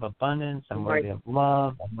worthy of abundance. I'm worthy of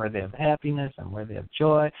love. I'm worthy of happiness. I'm worthy of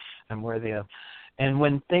joy. I'm worthy of... And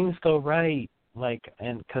when things go right,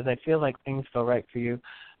 because I feel like things go right for you,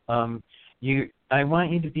 I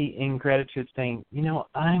want you to be in gratitude saying,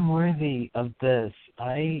 I'm worthy of this.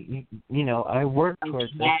 I work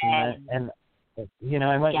towards this and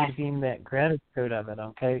I want you to be in that gratitude of it,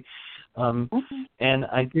 okay? And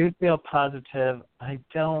I do feel positive. I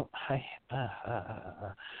want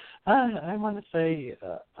to say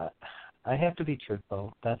I have to be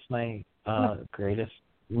truthful. That's my greatest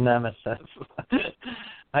nemesis.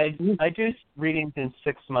 I do readings in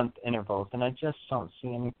 6-month intervals, and I just don't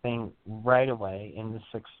see anything right away in the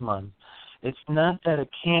 6 months. It's not that it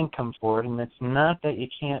can come forward, and it's not that you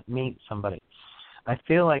can't meet somebody. I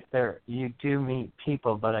feel like you do meet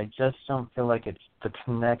people, but I just don't feel like it's the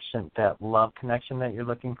connection, that love connection that you're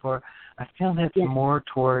looking for. I feel that's more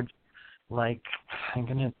towards, I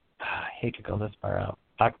hate to go this far out,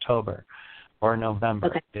 October or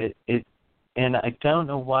November. Okay. And I don't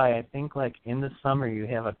know why. I think in the summer you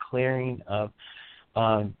have a clearing of.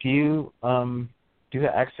 Do you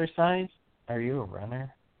exercise? Are you a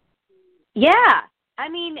runner? Yeah. I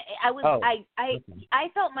mean, I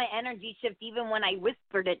felt my energy shift even when I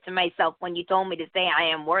whispered it to myself when you told me to say I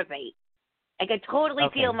am worthy. I could totally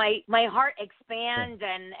feel my heart expand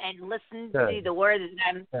and listen to the words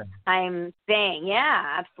that I'm saying.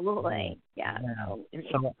 Yeah, absolutely. Yeah.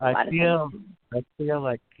 So I feel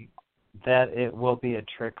like that it will be a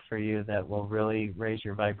trick for you that will really raise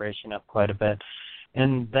your vibration up quite a bit.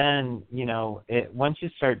 And then, once you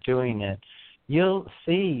start doing it, you'll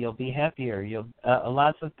be happier.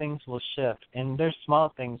 Lots of things will shift. And they're small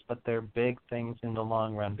things, but they're big things in the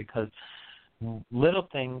long run because little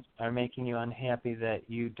things are making you unhappy that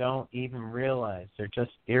you don't even realize. They're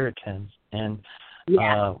just irritants. And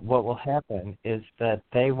what will happen is that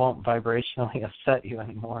they won't vibrationally upset you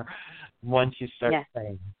anymore once you start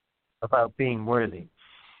saying about being worthy.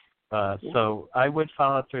 So I would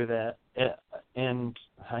follow through that. And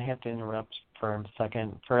I have to interrupt for a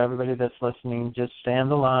second. For everybody that's listening, just stay on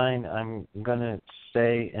the line. I'm going to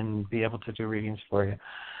stay and be able to do readings for you.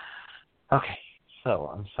 Okay,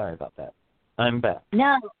 so I'm sorry about that. I'm back.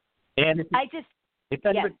 No, and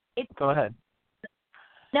go ahead.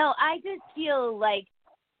 No, I just feel like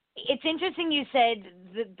it's interesting you said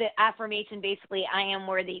the affirmation, basically, I am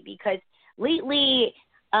worthy, because lately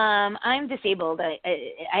I'm disabled.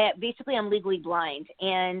 I'm legally blind,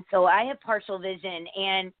 and so I have partial vision,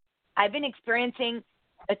 and I've been experiencing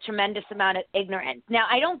a tremendous amount of ignorance. Now,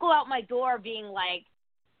 I don't go out my door being like,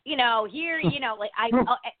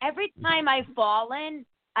 every time I've fallen,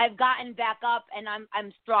 I've gotten back up and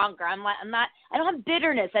I'm stronger. I don't have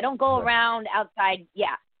bitterness. I don't go around outside.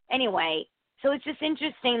 Yeah. Anyway, so it's just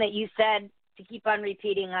interesting that you said to keep on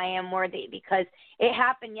repeating I am worthy, because it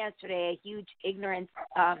happened yesterday. A huge ignorance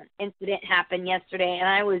incident happened yesterday, and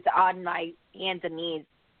I was on my hands and knees,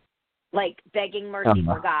 begging mercy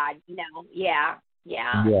for God. Yeah.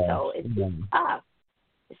 So it's tough.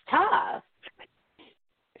 It's tough.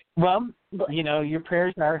 Well, your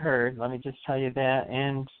prayers are heard. Let me just tell you that.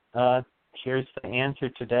 And here's the answer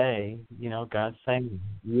today. God's saying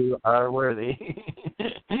you are worthy.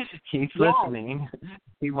 He's listening.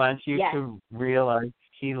 He wants you to realize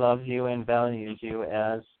He loves you and values you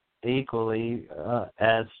as equally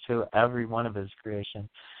as to every one of His creation.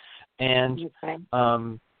 And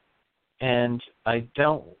and I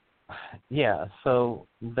don't. Yeah. So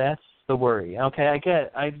that's the worry. Okay,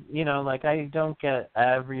 I don't get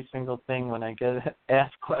every single thing when I get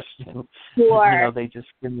asked questions. Sure. They just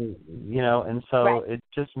give me, and so it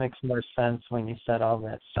just makes more sense when you said all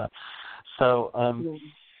that stuff. So,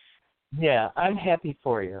 yeah, I'm happy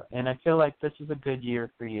for you, and I feel like this is a good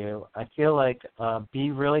year for you. I feel like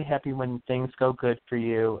be really happy when things go good for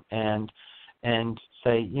you, and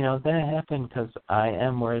say, that happened because I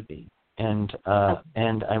am worthy, and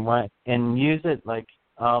I want, and use it like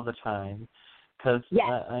all the time, because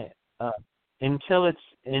until it's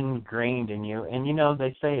ingrained in you, and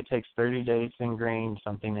they say it takes 30 days to ingrain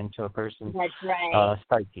something into a person's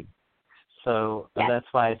psyche. So that's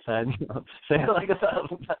why I said, say it like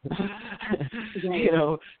 1,000 times.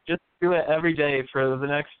 Just do it every day for the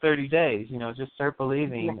next 30 days. Just start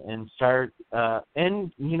believing and start.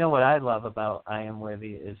 And what I love about I Am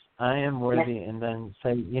Worthy is I am worthy, and then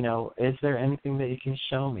say, is there anything that you can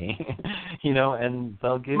show me? And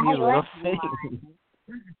they'll give you little things.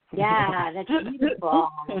 Yeah, that's beautiful.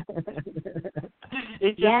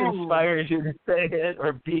 It just inspires you to say it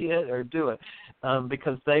or be it or do it,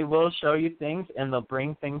 because they will show you things, and they'll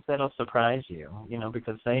bring things that'll surprise you,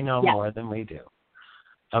 because they know more than we do.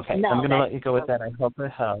 Okay, I'm going to let you go with that. I hope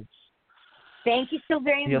it helps. Thank you so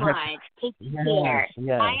very much. Take care.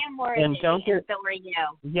 Yes. I am worthy, and so are you.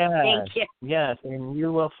 Yes. Thank you. Yes, and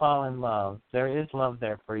you will fall in love. There is love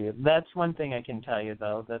there for you. That's one thing I can tell you,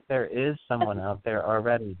 though, that there is someone out there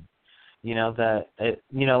already.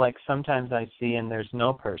 Like sometimes I see, and there's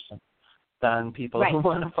no person, than people who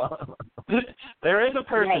want to fall in love. There is a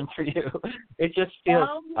person for you. It just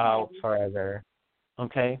feels out further.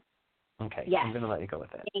 Okay? Okay. Yes. I'm going to let you go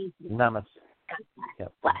with that. Thank you. Namaste.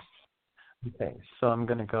 Yep. Bless. Okay, so I'm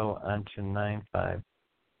going to go on to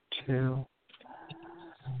 952.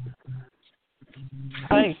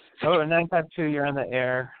 Hi. Oh, 952, you're on the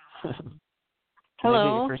air.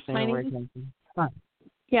 Hello.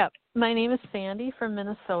 My name is Sandy from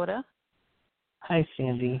Minnesota. Hi,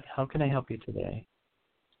 Sandy. How can I help you today?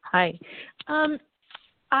 Hi. I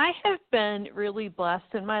have been really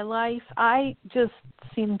blessed in my life. I just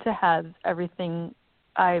seem to have everything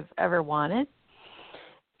I've ever wanted.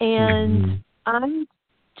 And I'm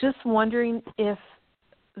just wondering if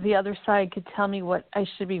the other side could tell me what I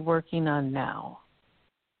should be working on now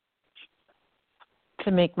to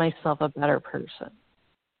make myself a better person.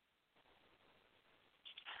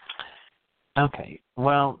 Okay.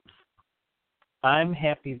 Well, I'm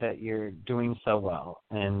happy that you're doing so well,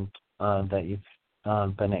 and that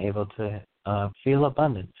you've been able to feel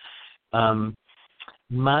abundant.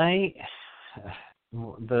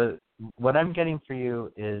 What I'm getting for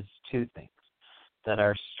you is two things that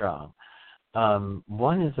are strong.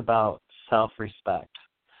 One is about self-respect.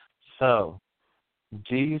 So,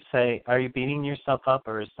 are you beating yourself up,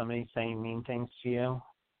 or is somebody saying mean things to you?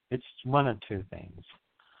 It's one of two things.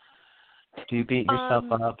 Do you beat yourself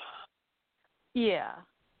up? Yeah.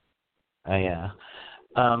 Yeah.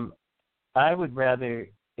 I would rather,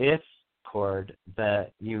 if Cord,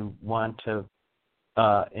 that you want to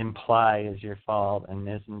imply is your fault and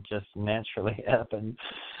isn't just naturally happen,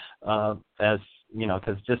 as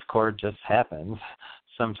because discord just happens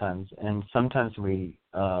sometimes, and sometimes we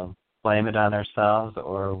blame it on ourselves,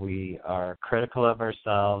 or we are critical of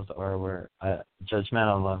ourselves, or we're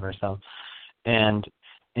judgmental of ourselves. And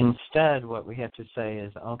instead, what we have to say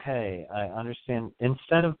is, okay, I understand.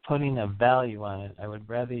 Instead of putting a value on it, I would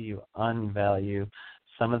rather you unvalue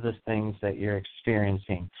some of the things that you're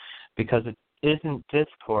experiencing, because it isn't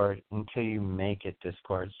discord until you make it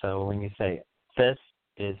discord. So when you say, this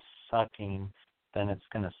is sucking, then it's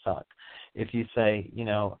going to suck. If you say,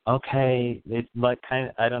 okay, it's like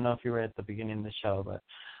I don't know if you were at the beginning of the show, but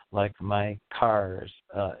like my car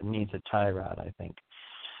needs a tie rod, I think.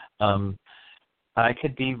 I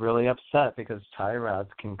could be really upset because tie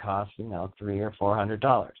rods can cost, $300 or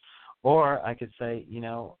 $400. Or I could say,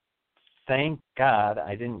 thank God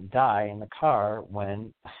I didn't die in the car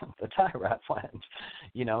when the tie rod went,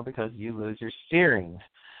 because you lose your steering.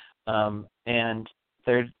 And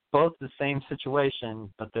they're both the same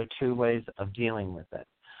situation, but they're two ways of dealing with it.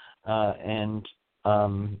 And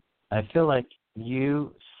I feel like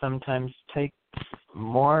you sometimes take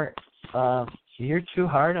more, you're too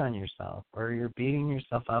hard on yourself, or you're beating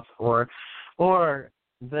yourself up, or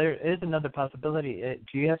there is another possibility.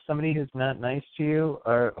 Do you have somebody who's not nice to you,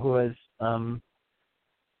 or who is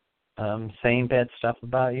saying bad stuff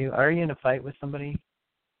about you? Are you in a fight with somebody?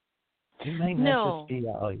 You might not just be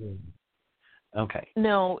all you. Okay.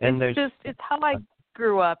 No, it's how I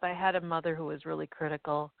grew up. I had a mother who was really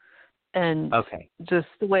critical, and just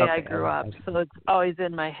the way I grew up. So it's always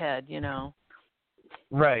in my head,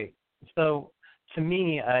 Right. So to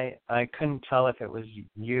me, I couldn't tell if it was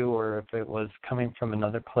you or if it was coming from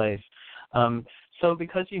another place. So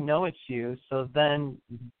because you know it's you, so then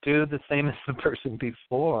do the same as the person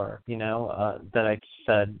before, that I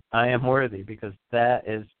said, I am worthy, because that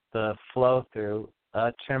is the flow through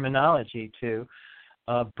terminology to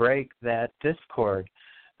break that discord.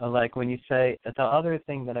 Like when you say, the other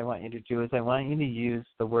thing that I want you to do is I want you to use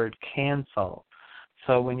the word cancel.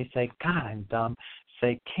 So when you say, God, I'm dumb,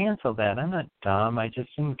 say, cancel that. I'm not dumb. I just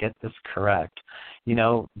didn't get this correct.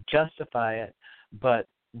 Justify it, but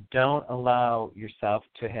don't allow yourself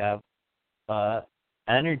to have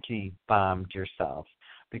energy bombed yourself,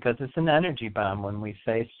 because it's an energy bomb when we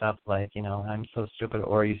say stuff like, I'm so stupid,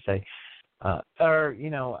 or you say, I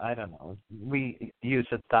don't know, we use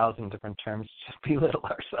 1,000 different terms to belittle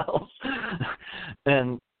ourselves.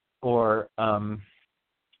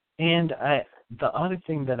 The other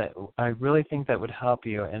thing that I really think that would help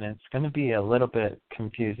you, and it's going to be a little bit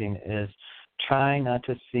confusing, is try not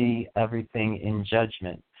to see everything in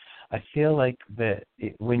judgment. I feel like that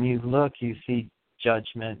when you look, you see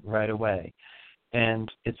judgment right away. And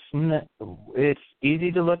it's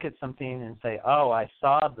easy to look at something and say, oh, I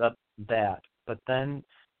saw that. But then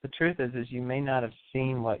the truth is you may not have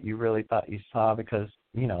seen what you really thought you saw, because,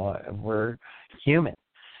 we're human.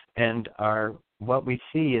 And what we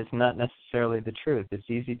see is not necessarily the truth. It's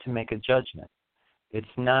easy to make a judgment. It's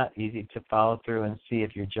not easy to follow through and see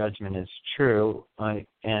if your judgment is true.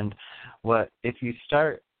 And if you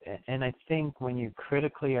start, and I think when you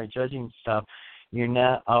critically are judging stuff, you're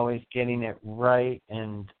not always getting it right,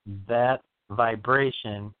 and that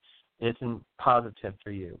vibration isn't positive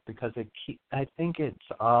for you, because I think it's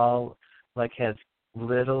all like has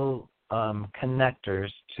little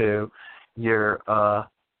connectors to your I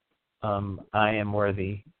am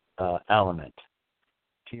worthy element.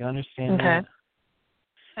 Do you understand that?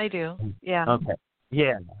 I do. Yeah. Okay.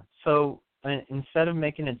 Yeah. So instead of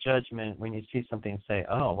making a judgment when you see something, say,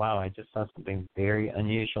 "Oh, wow, I just saw something very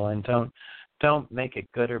unusual," and don't make it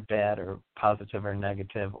good or bad or positive or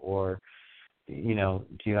negative, or do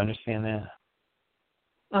you understand that?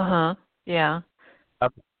 Yeah.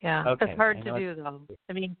 Okay. Yeah. Okay. It's hard to do, though.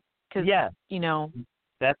 I mean, because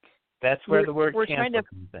that's where the word cancel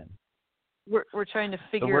comes in. We're trying to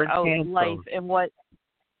figure out life and what.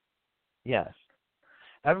 Yes.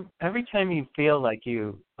 Every time you feel like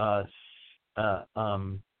you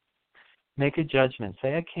make a judgment,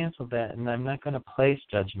 say, I canceled that, and I'm not going to place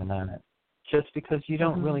judgment on it, just because you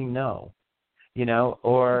don't really know,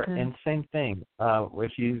 or, and same thing,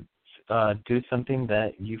 if you do something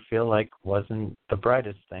that you feel like wasn't the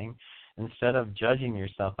brightest thing, instead of judging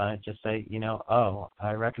yourself on it, just say, oh,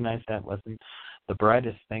 I recognize that wasn't the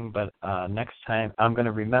brightest thing, but next time I'm going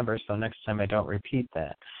to remember, so next time I don't repeat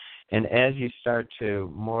that. And as you start to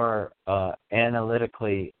more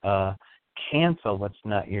analytically cancel what's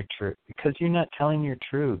not your truth, because you're not telling your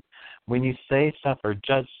truth. When you say stuff or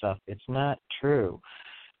judge stuff, it's not true.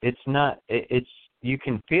 It's not. You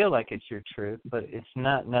can feel like it's your truth, but it's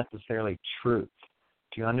not necessarily truth.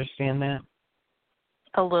 Do you understand that?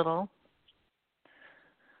 A little.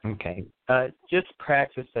 Okay. Just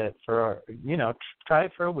practice it for, try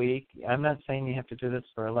it for a week. I'm not saying you have to do this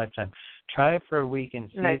for a lifetime. Try it for a week and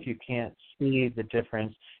see if you can't see the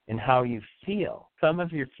difference in how you feel. Some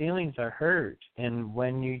of your feelings are hurt, and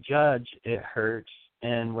when you judge, it hurts.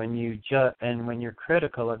 And when when you're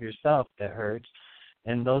critical of yourself, it hurts.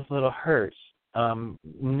 And those little hurts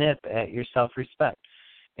nip at your self-respect.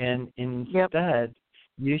 And instead,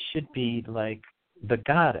 you should be like the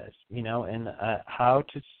goddess, and how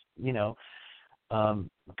to,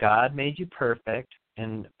 God made you perfect,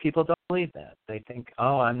 and people don't believe that. They think,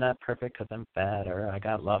 oh, I'm not perfect because I'm fat, or I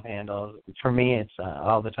got love handles. For me, it's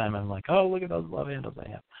all the time I'm like, oh, look at those love handles I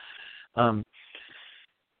have.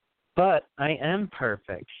 But I am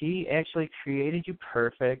perfect. He actually created you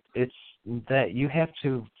perfect. It's that you have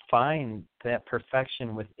to find that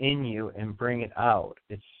perfection within you and bring it out.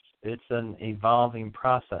 It's an evolving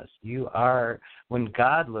process. When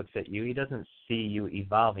God looks at you, he doesn't see you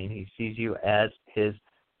evolving. He sees you as his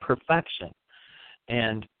perfection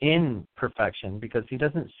and in perfection, because he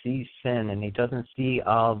doesn't see sin, and he doesn't see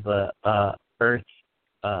all the earth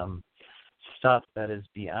stuff that is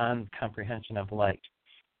beyond comprehension of light,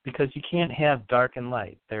 because you can't have dark and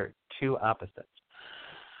light. They're two opposites.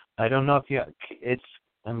 I don't know if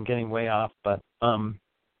I'm getting way off, but I'm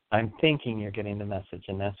thinking you're getting the message,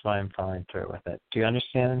 and that's why I'm following through with it. Do you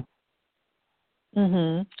understand?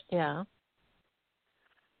 Yeah.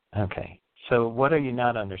 Okay. So what are you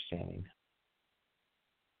not understanding?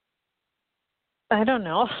 I don't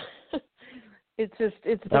know.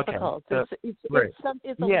 It's difficult. Okay.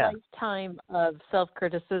 It's a lifetime of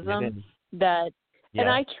self-criticism that, and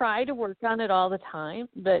I try to work on it all the time,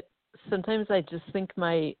 but sometimes I just think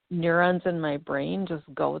my neurons in my brain just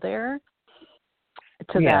go there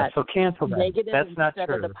to that. So cancel that. Negative That's not instead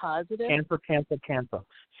true. of the positive. Cancel.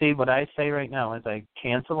 See, what I say right now is I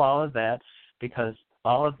cancel all of that because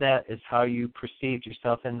all of that is how you perceived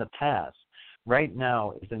yourself in the past. Right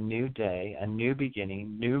now is a new day, a new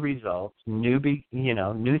beginning, new results, new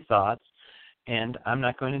thoughts, and I'm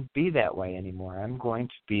not going to be that way anymore. I'm going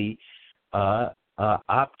to be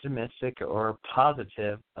optimistic or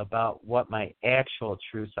positive about what my actual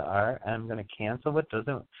truths are. And I'm going to cancel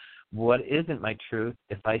what isn't my truth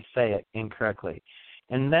if I say it incorrectly.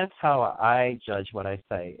 And that's how I judge what I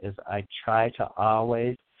say, is I try to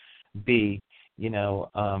always be,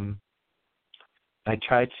 I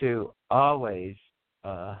try to always,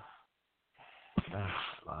 lost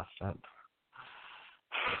it.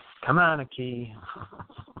 Come on, Aki.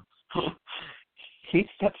 He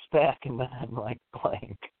steps back and then I'm like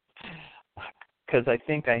blank. Because I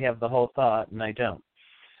think I have the whole thought and I don't.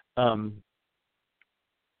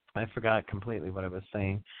 I forgot completely what I was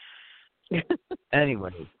saying.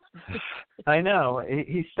 Anyway, I know.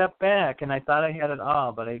 He stepped back and I thought I had it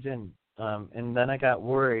all, but I didn't. And then I got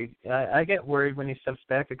worried. I get worried when he steps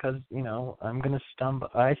back because, I'm going to stumble.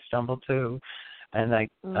 I stumble too. And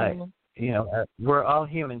we're all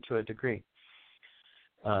human to a degree.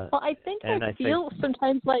 Well, I think I feel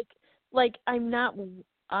sometimes like I'm not,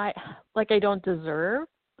 I don't deserve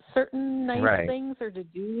certain nice things or to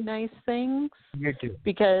do nice things. You do.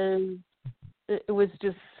 Because it was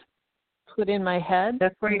just put in my head.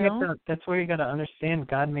 That's where you got to understand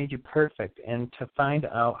God made you perfect, and to find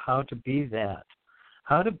out how to be that,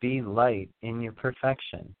 how to be light in your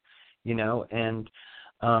perfection, and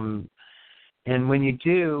when you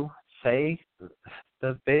do say,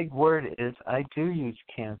 the big word is I do use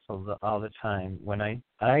cancel all the time. When I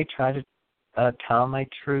try to tell my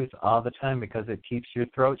truth all the time because it keeps your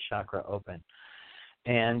throat chakra open,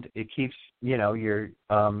 and it keeps your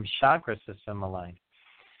chakra system aligned.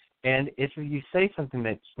 And if you say something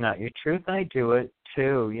that's not your truth, I do it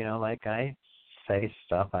too. Like I say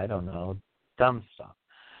stuff, I don't know, dumb stuff.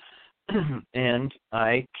 And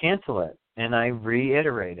I cancel it and I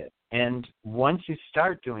reiterate it. And once you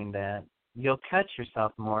start doing that, you'll catch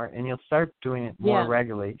yourself more and you'll start doing it more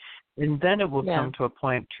regularly. And then it will come to a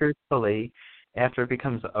point, truthfully, after it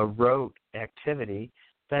becomes a rote activity,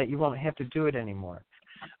 that you won't have to do it anymore.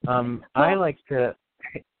 I like to...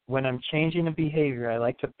 When I'm changing a behavior, I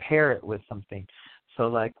like to pair it with something. So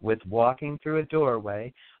like with walking through a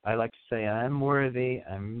doorway, I like to say I'm worthy,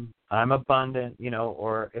 I'm abundant,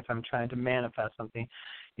 or if I'm trying to manifest something,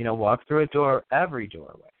 walk through every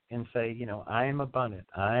doorway and say, I am abundant,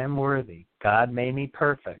 I am worthy, God made me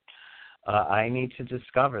perfect. I need to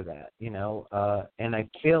discover that, and I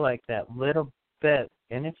feel like that little bit,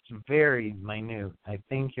 and it's very minute. I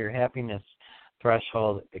think your happiness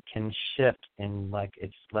threshold, it can shift in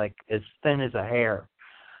it's like as thin as a hair,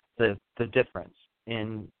 the difference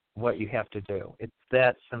in what you have to do. It's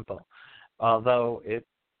that simple. Although it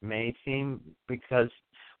may seem, because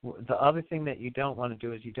the other thing that you don't want to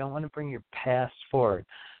do is you don't want to bring your past forward.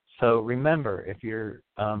 So remember, if you're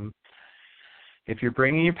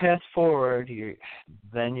bringing your past forward,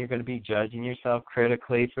 then you're going to be judging yourself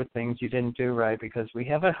critically for things you didn't do right, because we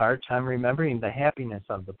have a hard time remembering the happiness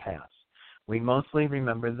of the past. We mostly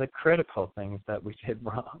remember the critical things that we did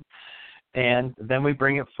wrong. And then we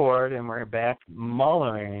bring it forward and we're back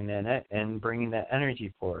mullering in it and bringing that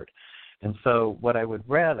energy forward. And so what I would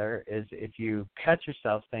rather is if you catch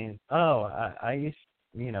yourself saying, I'm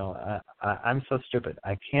so stupid.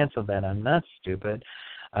 I canceled that. I'm not stupid.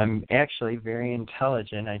 I'm actually very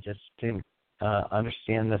intelligent. I just didn't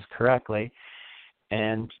understand this correctly.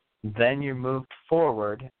 And then you moved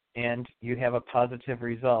forward and you have a positive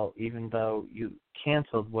result, even though you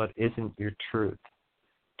canceled what isn't your truth.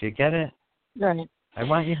 Do you get it? Right. I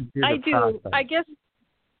want you to do I the process. I guess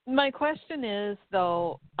my question is,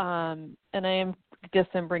 though, and I'm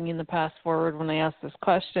bringing the past forward when I ask this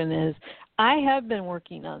question, is I have been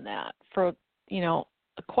working on that for,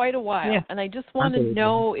 quite a while. And I just want to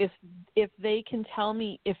know if they can tell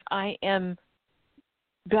me if I am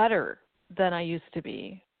better than I used to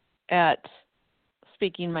be at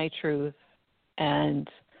speaking my truth and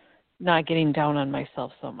not getting down on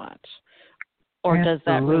myself so much, or does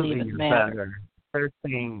that really even matter? Better. They're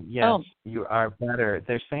saying yes, you are better.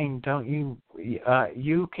 They're saying don't you?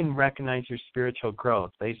 You can recognize your spiritual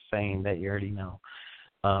growth. They're saying that you already know,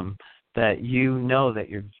 that you know that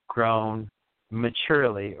you've grown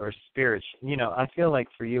maturely or spiritually. I feel like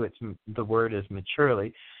for you, the word is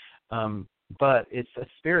maturely, but it's a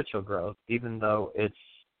spiritual growth, even though it's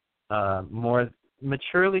more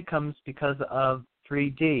maturely comes because of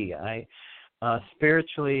 3D.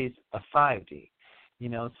 Spiritually is a 5D.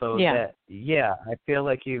 So that I feel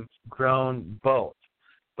like you've grown both,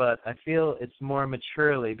 but I feel it's more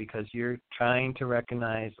maturely because you're trying to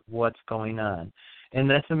recognize what's going on, and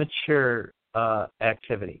that's a mature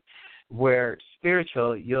activity. Where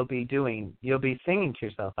spiritual, you'll be singing to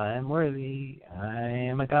yourself, I am worthy, I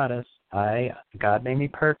am a goddess, God made me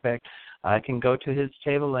perfect, I can go to his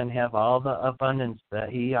table and have all the abundance that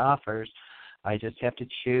he offers. I just have to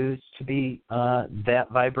choose to be that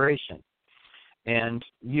vibration. And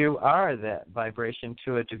you are that vibration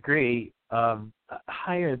to a degree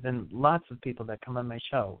higher than lots of people that come on my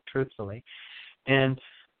show, truthfully. And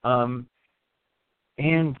the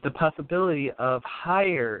possibility of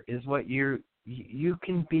higher is what you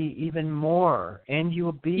can be even more, and you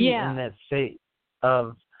will be in that state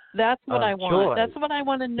of That's what I want. Joy. That's what I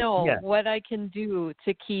want to know, what I can do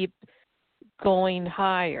to keep going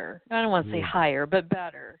higher. I don't want to say higher, but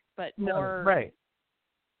better, but more. Right.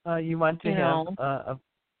 You want to have,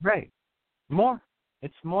 more.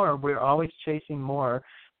 It's more. We're always chasing more,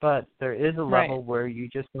 but there is a level where you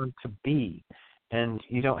just want to be, and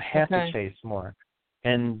you don't have to chase more.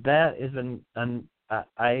 And that is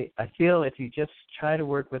I feel if you just try to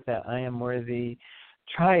work with that I am worthy,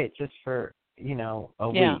 try it just for, a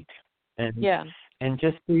week. And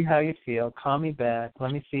just see how you feel. Call me back.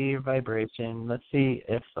 Let me see your vibration. Let's see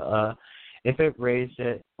if it raised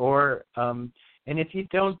it. Or and if you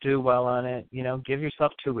don't do well on it, give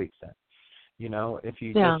yourself 2 weeks then. If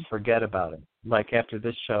you just forget about it. Like after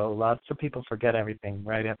this show, lots of people forget everything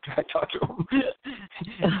right after I talk to them.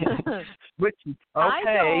 Which is okay. I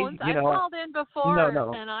don't. I called in before,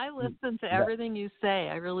 No. and I listen to everything you say.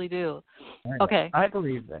 I really do. Okay. I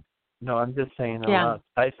believe that. No, I'm just saying a lot.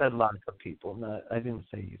 I said lots of people. I didn't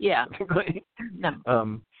say you specifically. No.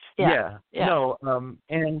 No.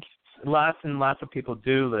 And lots of people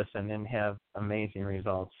do listen and have amazing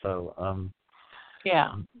results. So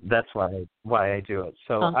that's why I do it.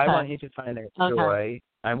 So I want you to find that joy.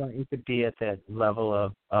 I want you to be at that level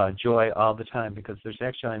of joy all the time, because there's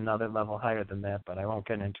actually another level higher than that, but I won't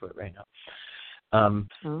get into it right now.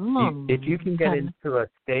 If you can get into a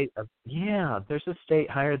state of, there's a state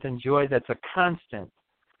higher than joy that's a constant.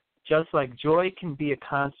 Just like joy can be a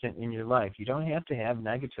constant in your life. You don't have to have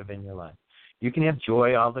negative in your life. You can have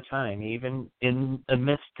joy all the time, even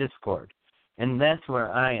amidst discord. And that's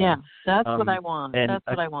where I am. Yeah, that's what I want. That's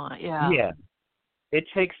what I want, Yeah. It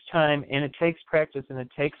takes time, and it takes practice, and it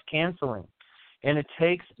takes canceling. And it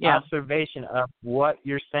takes observation of what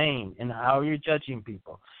you're saying and how you're judging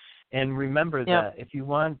people. And remember that if you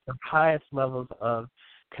want the highest levels of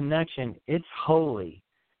connection, it's holy.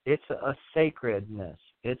 It's a sacredness.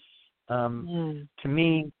 It's, to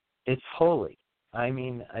me, it's holy. I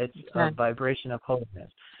mean, it's a vibration of holiness.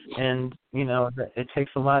 And, it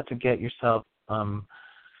takes a lot to get yourself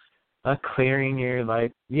clearing your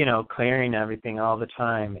life, clearing everything all the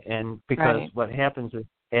time. And because what happens is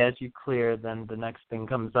as you clear, then the next thing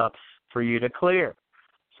comes up for you to clear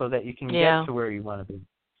so that you can get to where you want to be.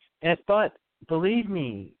 But believe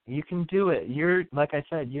me, you can do it. Like I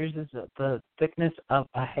said, yours is the thickness of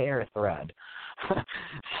a hair thread.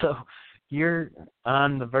 So you're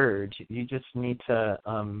on the verge. You just need to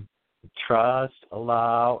trust,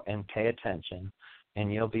 allow, and pay attention,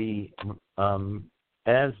 and you'll be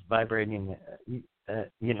as vibrating.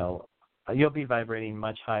 You'll be vibrating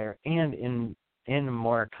much higher and in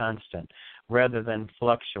more constant, rather than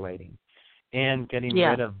fluctuating, and getting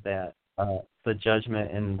rid of that. The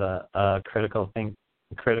judgment and the critical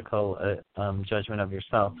judgment of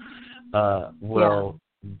yourself will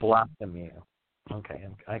blossom you. Okay,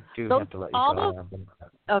 I do have to let you go.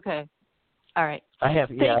 Okay, all right. I have.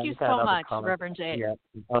 Thank you so much, Reverend J. Yeah.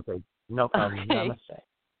 Okay. No problem. Okay.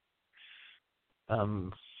 Namaste.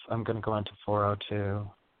 I'm going to go on to 402.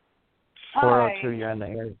 402. Hi. You're on the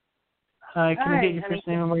air. Hi. Can I get your first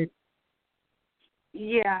name and where?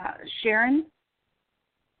 Yeah, Sharon.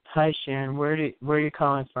 Hi, Sharon. Where are you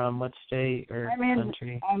calling from? What state or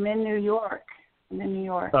country? I'm in New York.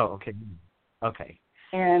 Oh, okay. Okay.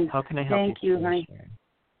 And how can I help you? Thank you, honey.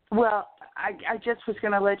 Well, I just was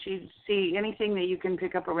going to let you see anything that you can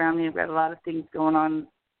pick up around me. I've got a lot of things going on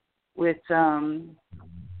with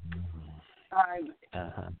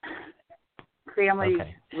family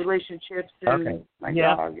relationships and my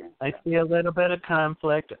dog. I see a little bit of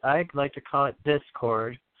conflict. I'd like to call it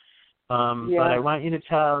discord. But I want you to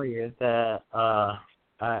tell you that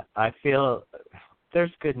I feel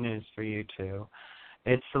there's good news for you too.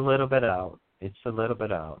 It's a little bit out. It's a little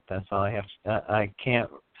bit out. That's all I have. I can't.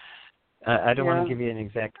 I don't want to give you an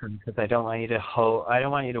exact term because I don't want you to I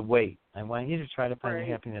don't want you to wait. I want you to try to find your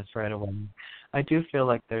happiness right away. I do feel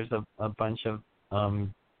like there's a bunch of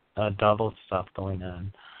double stuff going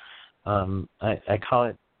on. I call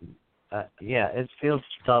it. It feels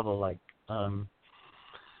double, like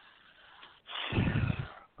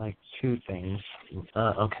two things.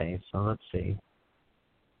 Okay, so let's see.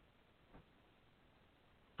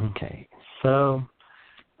 Okay, so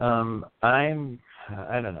I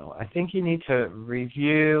don't know. I think you need to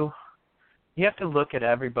review. You have to look at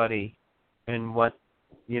everybody and what,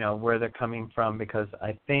 where they're coming from, because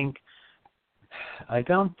I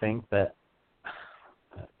don't think that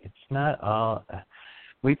it's not all.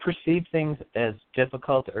 We perceive things as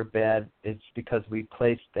difficult or bad. It's because we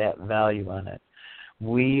place that value on it.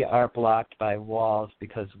 We are blocked by walls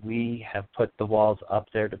because we have put the walls up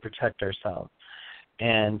there to protect ourselves.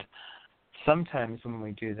 And sometimes when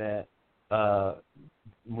we do that,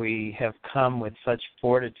 we have come with such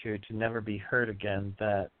fortitude to never be hurt again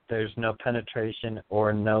that there's no penetration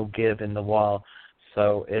or no give in the wall,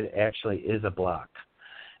 so it actually is a block.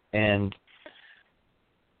 And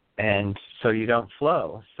so you don't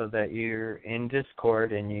flow, so that you're in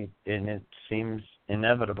discord, and it seems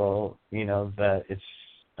inevitable, that it's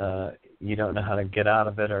you don't know how to get out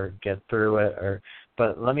of it or get through it.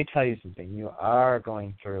 But let me tell you something: you are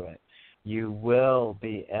going through it. You will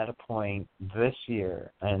be at a point this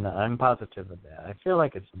year, and I'm positive of that. I feel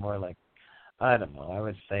like it's more like, I don't know, I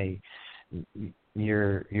would say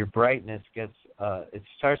your brightness gets it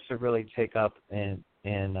starts to really take up in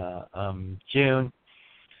June,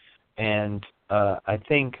 and I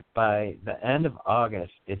think by the end of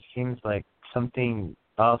August, it seems like something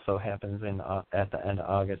also happens at the end of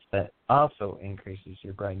August that also increases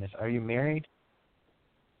your brightness. Are you married?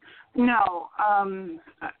 No,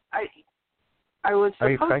 I was supposed Are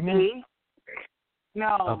you pregnant? to be.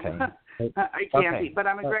 No. Okay. I can't be, but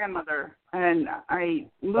I'm a grandmother, and I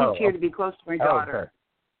moved here to be close to my daughter,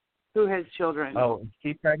 who has children. Oh, is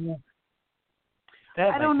she pregnant?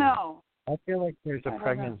 I don't know. I feel like there's a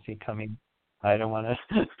pregnancy coming. I don't want to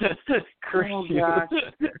curse you. Gosh.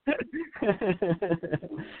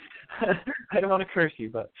 I don't want to curse you,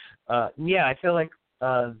 but I feel like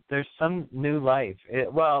there's some new life.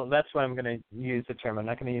 That's why I'm going to use the term. I'm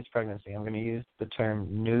not going to use pregnancy. I'm going to use the term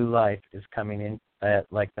new life is coming in at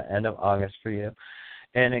like the end of August for you.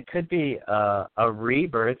 And it could be a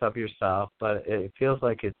rebirth of yourself, but it feels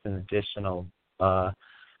like it's an additional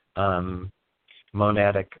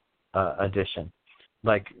monadic addition.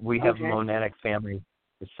 Like we have monadic families.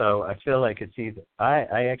 So I feel like it's either,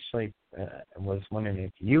 I actually was wondering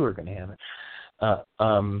if you were going to have it.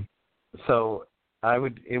 So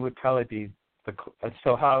it would probably be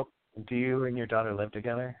so how do you and your daughter live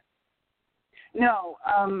together? No,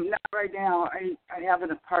 not right now. I have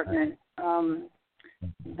an apartment,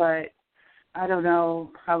 but I don't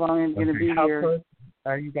know how long I'm going to be here. Close?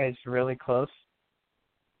 Are you guys really close?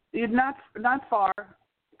 Not far,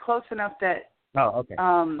 close enough that. Oh, okay.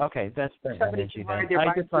 Okay, that's the energy then.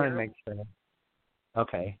 I just want to make sure.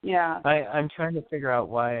 Okay. Yeah. I'm trying to figure out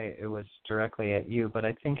why it was directly at you, but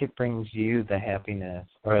I think it brings you the happiness,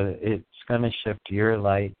 or it's going to shift your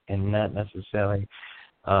light and not necessarily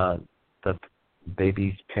the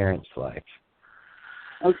baby's parents' life.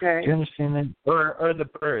 Okay. Do you understand that? Or the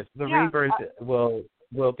birth. The rebirth will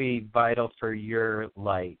be vital for your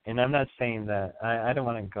light. And I'm not saying that. I don't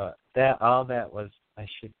want to go. All that was, I'm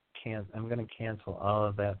going to cancel all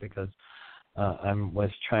of that because I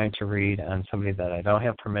was trying to read on somebody that I don't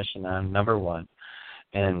have permission on, number one.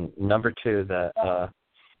 And number two, that,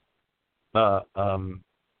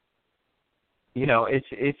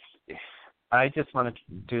 it's I just want to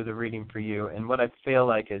do the reading for you. And what I feel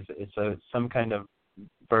like is it's some kind of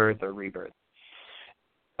birth or rebirth.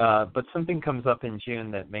 But something comes up in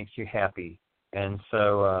June that makes you happy. And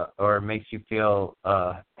so, or makes you feel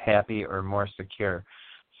happy or more secure.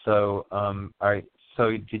 So,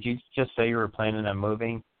 so did you just say you were planning on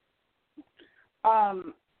moving?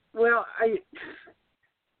 Well,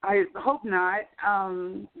 I hope not.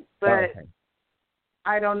 But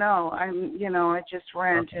I don't know. I just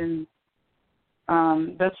rent and.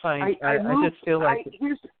 That's fine. I just feel like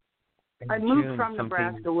I moved from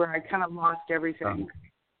Nebraska where I kind of lost everything,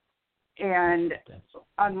 and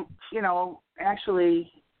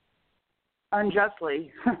actually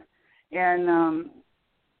unjustly, and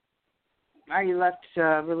I left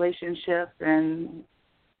a relationship and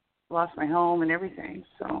lost my home and everything.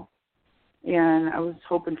 So, and I was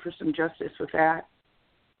hoping for some justice with that.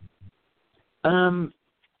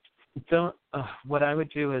 what I would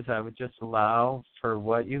do is I would just allow for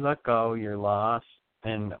what you let go, your loss,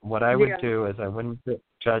 and what I would do is I wouldn't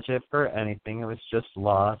judge it for anything. It was just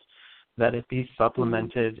loss. Let it be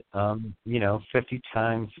supplemented, 50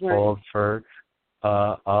 times fold for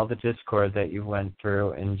all the discord that you went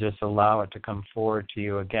through, and just allow it to come forward to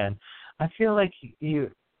you again. I feel like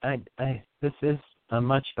this is a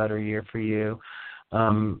much better year for you.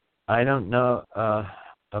 I don't know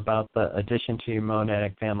about the addition to your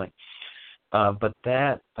monadic family, but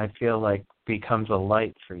that I feel like becomes a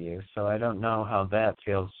light for you. So I don't know how that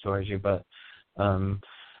feels towards you, but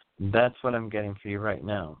that's what I'm getting for you right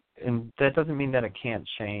now. And that doesn't mean that it can't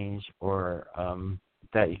change or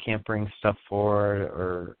that you can't bring stuff forward.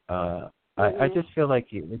 Or I just feel like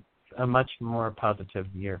it's a much more positive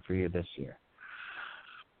year for you this year.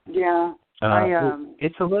 Yeah.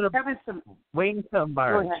 It's a little. Wait until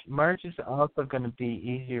March. Go ahead. March is also going to be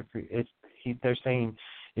easier for. They're saying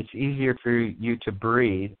it's easier for you to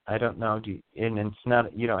breathe. I don't know. And it's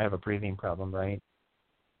not. You don't have a breathing problem, right?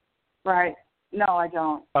 Right. No, I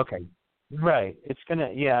don't. Okay. Right. It's gonna.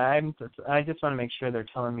 Yeah. I just want to make sure they're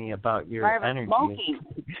telling me about your energy. Smoking.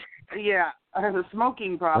 Yeah, I have a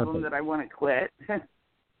smoking problem that I want to quit.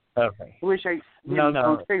 Okay. Wish I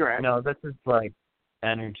smoked cigarettes. No, this is like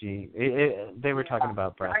energy. They were talking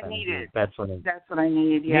about breath energy. Need it. That's what I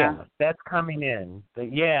need. Yeah. That's coming in.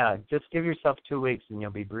 Just give yourself 2 weeks and you'll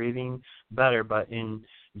be breathing better. But in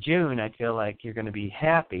June, I feel like you're going to be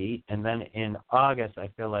happy, and then in August, I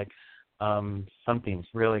feel like something's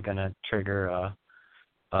really going to trigger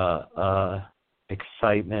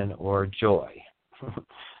excitement or joy.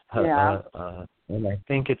 Yeah. And I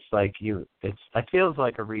think it's like it feels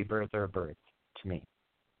like a rebirth or a birth to me.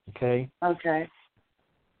 Okay. Okay.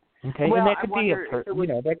 Okay, well, and that could be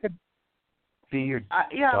that could be your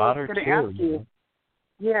daughter too. Ask you.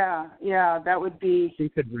 Yeah, that would be. She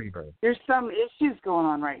could rebirth. There's some issues going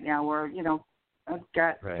on right now where I've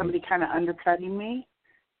got somebody kind of undercutting me,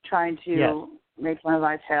 trying to make my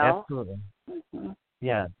life hell. Absolutely. Mm-hmm.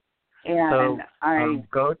 Yeah. And so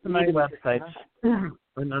go to my website.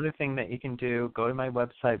 Another thing that you can do, go to my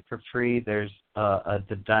website for free. There's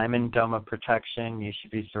the Diamond Dome of Protection. You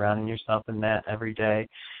should be surrounding yourself in that every day.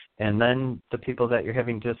 And then the people that you're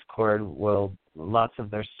having discord lots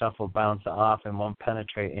of their stuff will bounce off and won't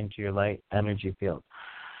penetrate into your light energy field.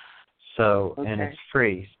 So, and it's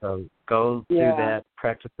free. So go do that,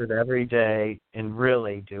 practice it every day, and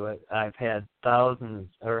really do it. I've had thousands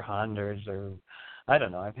or hundreds or I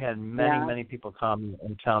don't know. I've had many people come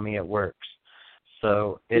and tell me it works.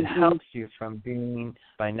 So it helps you from being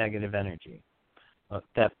by negative energy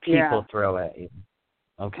that people throw at you.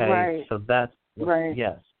 Okay? Right. So that's,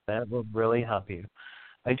 yes, that will really help you.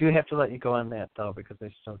 I do have to let you go on that, though, because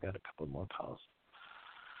I still got a couple more calls.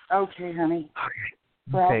 Okay, honey.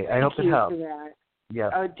 Okay. Well, I hope it helped. Yeah.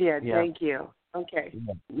 Oh, it did. Yeah. Thank you. Okay.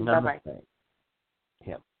 Yeah. Bye-bye.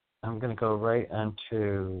 Yeah. I'm going to go right on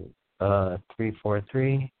to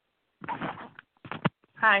 343.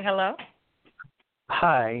 Hi, hello.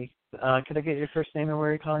 Hi. Could I get your first name and where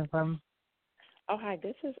you're calling from? Oh, hi.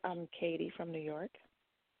 This is Katie from New York.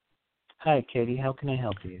 Hi, Katie. How can I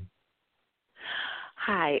help you?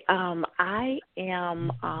 Hi. I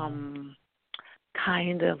am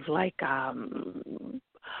kind of like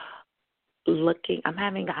looking. I'm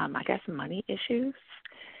having I guess money issues,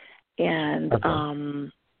 and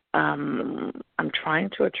I'm trying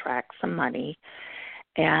to attract some money,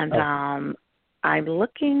 and I'm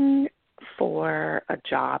looking for a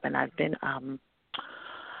job, and I've been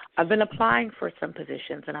applying for some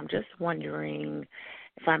positions, and I'm just wondering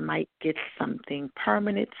if I might get something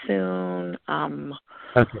permanent soon.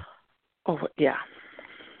 Okay. Oh, yeah.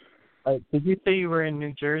 Did you say you were in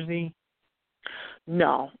New Jersey?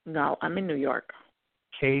 No, I'm in New York.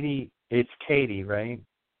 Katie, it's Katie, right?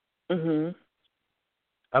 Mhm.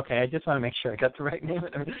 Okay, I just want to make sure I got the right name.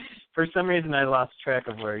 For some reason, I lost track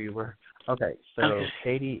of where you were. Okay, so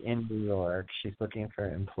Katie in New York, she's looking for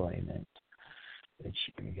employment. Is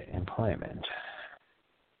she going to get employment?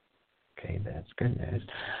 Okay, that's good news.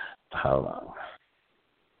 How long?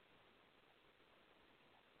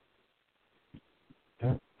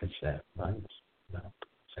 Oh, is that months? No,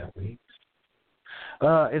 is that weeks?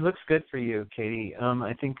 It looks good for you, Katie.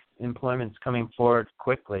 I think employment's coming forward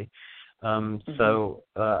quickly. So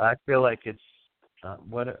I feel like it's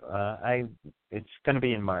it's going to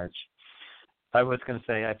be in March. I was going to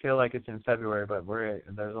say I feel like it's in February, but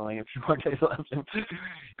there's only a few more days left.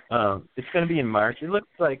 It's going to be in March. It looks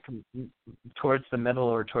like towards the middle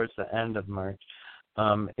or towards the end of March.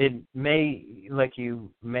 It may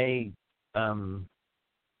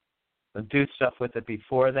do stuff with it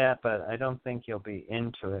before that, but I don't think you'll be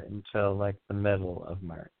into it until like the middle of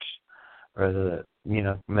March, or the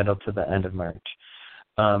middle to the end of March.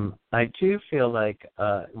 I do feel like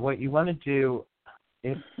what you want to do,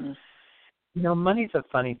 if money's a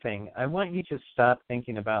funny thing. I want you to stop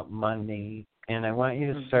thinking about money, and I want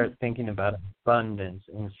you to start thinking about abundance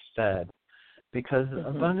instead. Because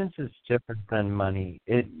abundance is different than money.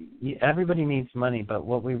 Everybody needs money, but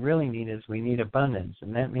what we really need is we need abundance,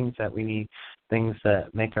 and that means that we need things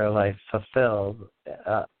that make our life fulfilled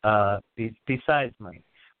besides money.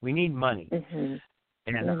 We need money,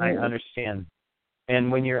 and I understand. And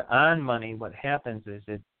when you're on money, what happens is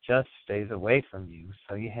it just stays away from you.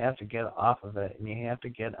 So you have to get off of it, and you have to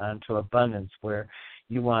get onto abundance where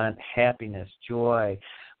you want happiness, joy,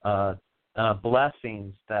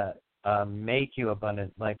 blessings that make you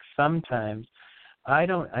abundant. Like sometimes I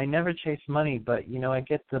never chase money, but I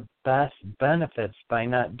get the best benefits by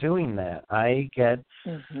not doing that. I get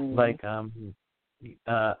like I'm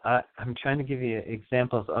trying to give you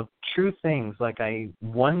examples of true things. Like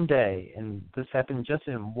one day, and this happened just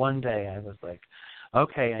in one day, I was like,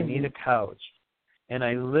 okay, I need a couch. And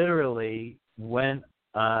I literally went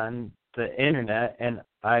on the internet and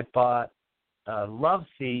I bought a love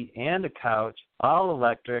seat and a couch, all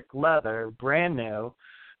electric, leather, brand new,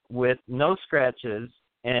 with no scratches,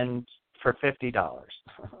 and for $50.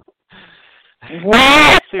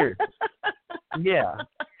 What? Seriously. Yeah.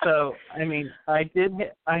 So I mean, I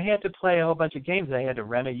had to play a whole bunch of games. I had to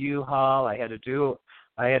rent a U-Haul. I had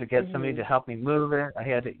to get somebody to help me move it. I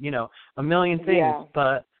had to, a million things. Yeah.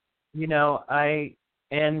 But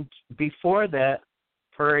and before that,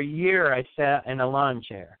 for a year, I sat in a lawn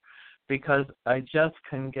chair, because I just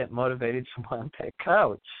couldn't get motivated to want that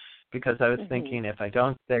couch, because I was thinking, if I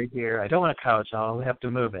don't stay here, I don't want a couch, I'll have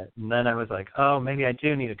to move it. And then I was like, oh, maybe I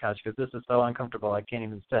do need a couch, because this is so uncomfortable, I can't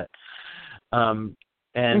even sit. And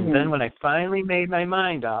then when I finally made my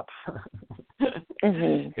mind up,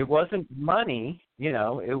 it wasn't money,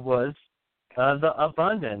 it was the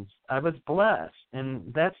abundance. I was blessed,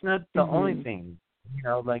 and that's not the only thing,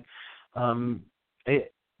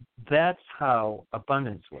 that's how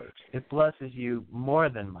abundance works. It blesses you more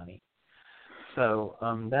than money. So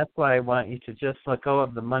that's why I want you to just let go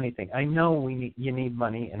of the money thing. I know you need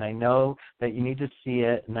money, and I know that you need to see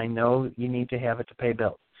it, and I know you need to have it to pay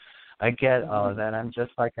bills. I get all of that. I'm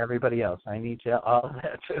just like everybody else. I need all of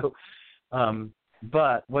that too.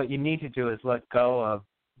 But what you need to do is let go of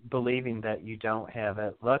believing that you don't have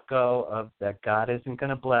it. Let go of that God isn't going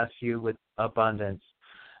to bless you with abundance,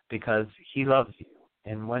 because He loves you.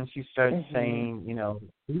 And once you start saying,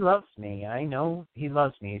 He loves me, I know He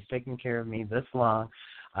loves me, He's taken care of me this long,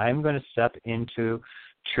 I'm going to step into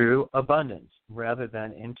true abundance rather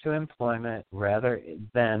than into employment, rather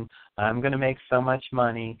than I'm going to make so much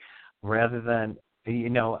money, rather than,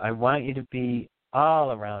 I want you to be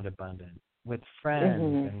all around abundant with friends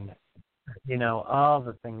and, all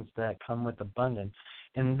the things that come with abundance.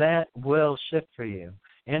 And that will shift for you.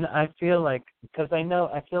 And I feel like, because I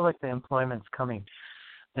feel like the employment's coming.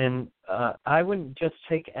 And I wouldn't just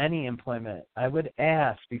take any employment. I would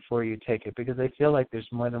ask before you take it, because I feel like there's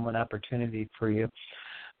more than one opportunity for you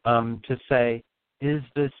to say, is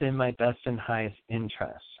this in my best and highest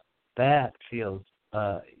interest? That feels,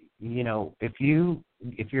 if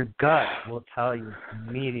your gut will tell you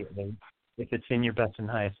immediately if it's in your best and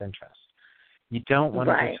highest interest. You don't want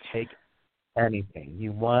to just take anything.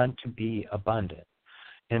 You want to be abundant.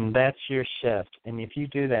 And that's your shift. And if you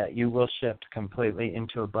do that, you will shift completely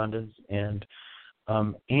into abundance. And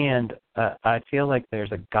I feel like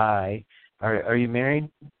there's a guy. Are you married?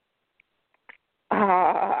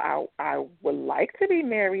 I would like to be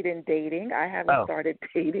married and dating. I haven't started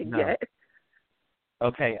dating yet.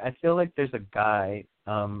 Okay, I feel like there's a guy.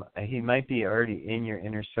 He might be already in your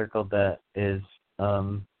inner circle that is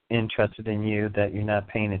interested in you that you're not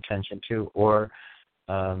paying attention to, or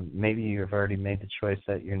maybe you've already made the choice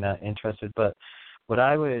that you're not interested. But what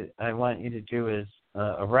I want you to do is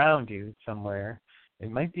around you somewhere.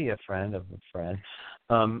 It might be a friend of a friend.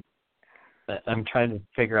 I'm trying to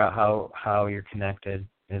figure out how you're connected.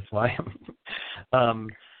 Is why I'm.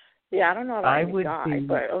 Yeah, I don't know about any guy,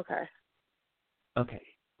 but okay. Okay.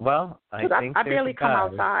 Well, I think I barely come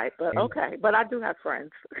outside, but okay. But I do have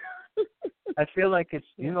friends. I feel like it's,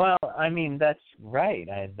 that's right.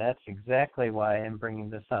 That's exactly why I'm bringing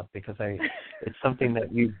this up, because it's something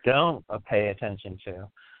that you don't pay attention to.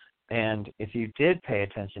 And if you did pay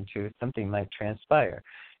attention to it, something might transpire.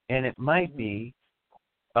 And it might be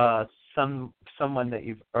someone that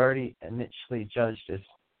you've already initially judged as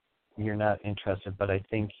you're not interested, but I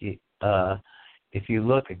think if you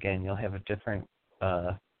look again, you'll have a different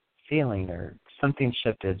feeling or something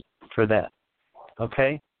shifted for that.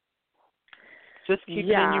 Okay? Just keep it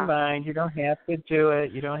in your mind. You don't have to do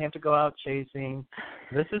it. You don't have to go out chasing.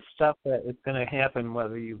 This is stuff that is going to happen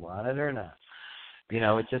whether you want it or not.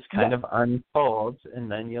 It just kind of unfolds, and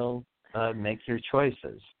then you'll make your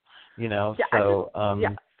choices. Can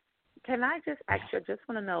I just actually just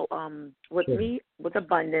want to know, with me, with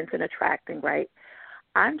abundance and attracting, right?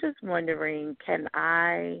 I'm just wondering, can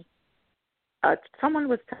I, someone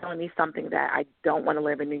was telling me something that I don't want to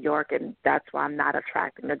live in New York, and that's why I'm not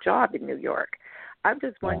attracting a job in New York. I'm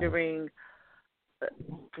just wondering,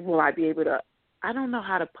 will I be able to, I don't know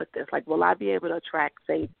how to put this, like, will I be able to attract,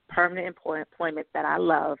 say, permanent employment that I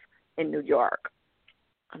love in New York?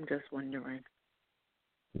 I'm just wondering.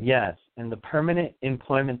 Yes, and the permanent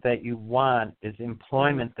employment that you want is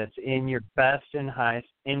employment that's in your best and highest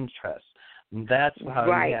interest. And that's how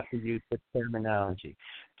you have to use the terminology.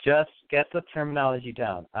 Just get the terminology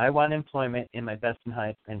down. I want employment in my best and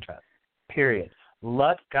highest interest, period.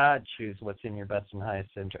 Let God choose what's in your best and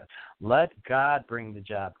highest interest. Let God bring the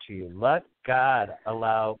job to you. Let God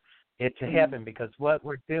allow it to happen, because what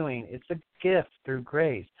we're doing, it's a gift through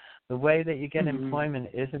grace. The way that you get employment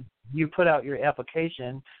isn't you put out your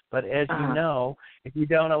application, but as you know, if you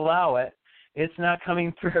don't allow it, it's not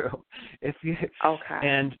coming through. If you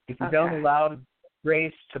don't allow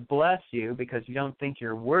grace to bless you because you don't think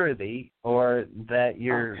you're worthy, or that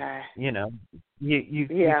you're, you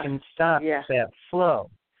can stop that flow.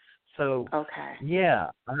 So,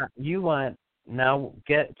 you want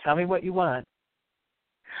tell me what you want.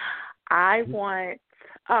 I want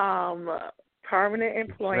permanent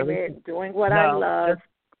employment, doing what I love,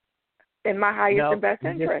 in my highest and best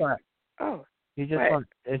interest. You just want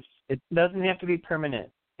it doesn't have to be permanent,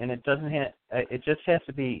 and it doesn't have. It just has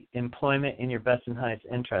to be employment in your best and highest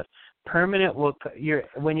interest. Permanent will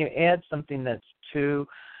when you add something that's too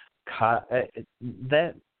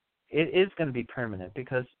that it is going to be permanent,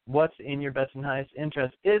 because what's in your best and highest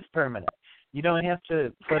interest is permanent. You don't have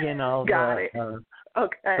to put in all the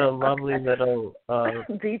lovely little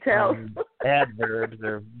details, adverbs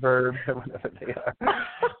or verbs or whatever they are.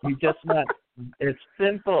 You just want it's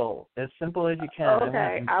simple as you can.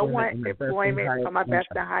 Okay, I want employment for my best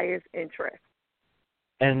and highest interest.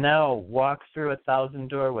 And now walk through 1,000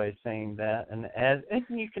 doorways saying that, and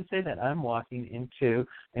you can say that I'm walking into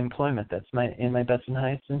employment that's in my best and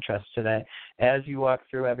highest interest today. As you walk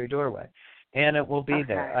through every doorway, and it will be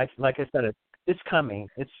there. Like I said, it's coming.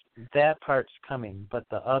 That part's coming, but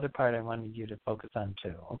the other part I wanted you to focus on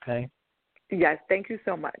too. Okay. Yes. Thank you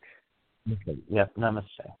so much. Okay. Yep.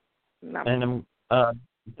 Namaste. And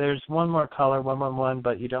there's one more caller, 111,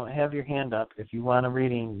 but you don't have your hand up. If you want a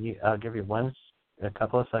reading, I'll give you a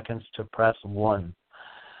couple of seconds to press 1.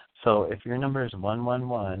 So if your number is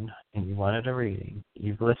 111 and you wanted a reading,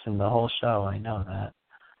 you've listened the whole show. I know that.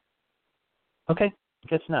 Okay.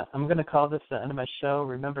 Guess not. I'm going to call this the end of my show.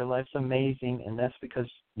 Remember, life's amazing, and that's because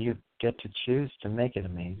you get to choose to make it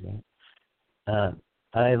amazing.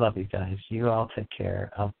 I love you guys. You all take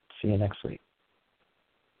care. I'll see you next week.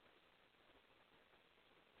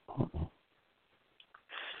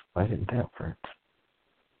 Why didn't that work?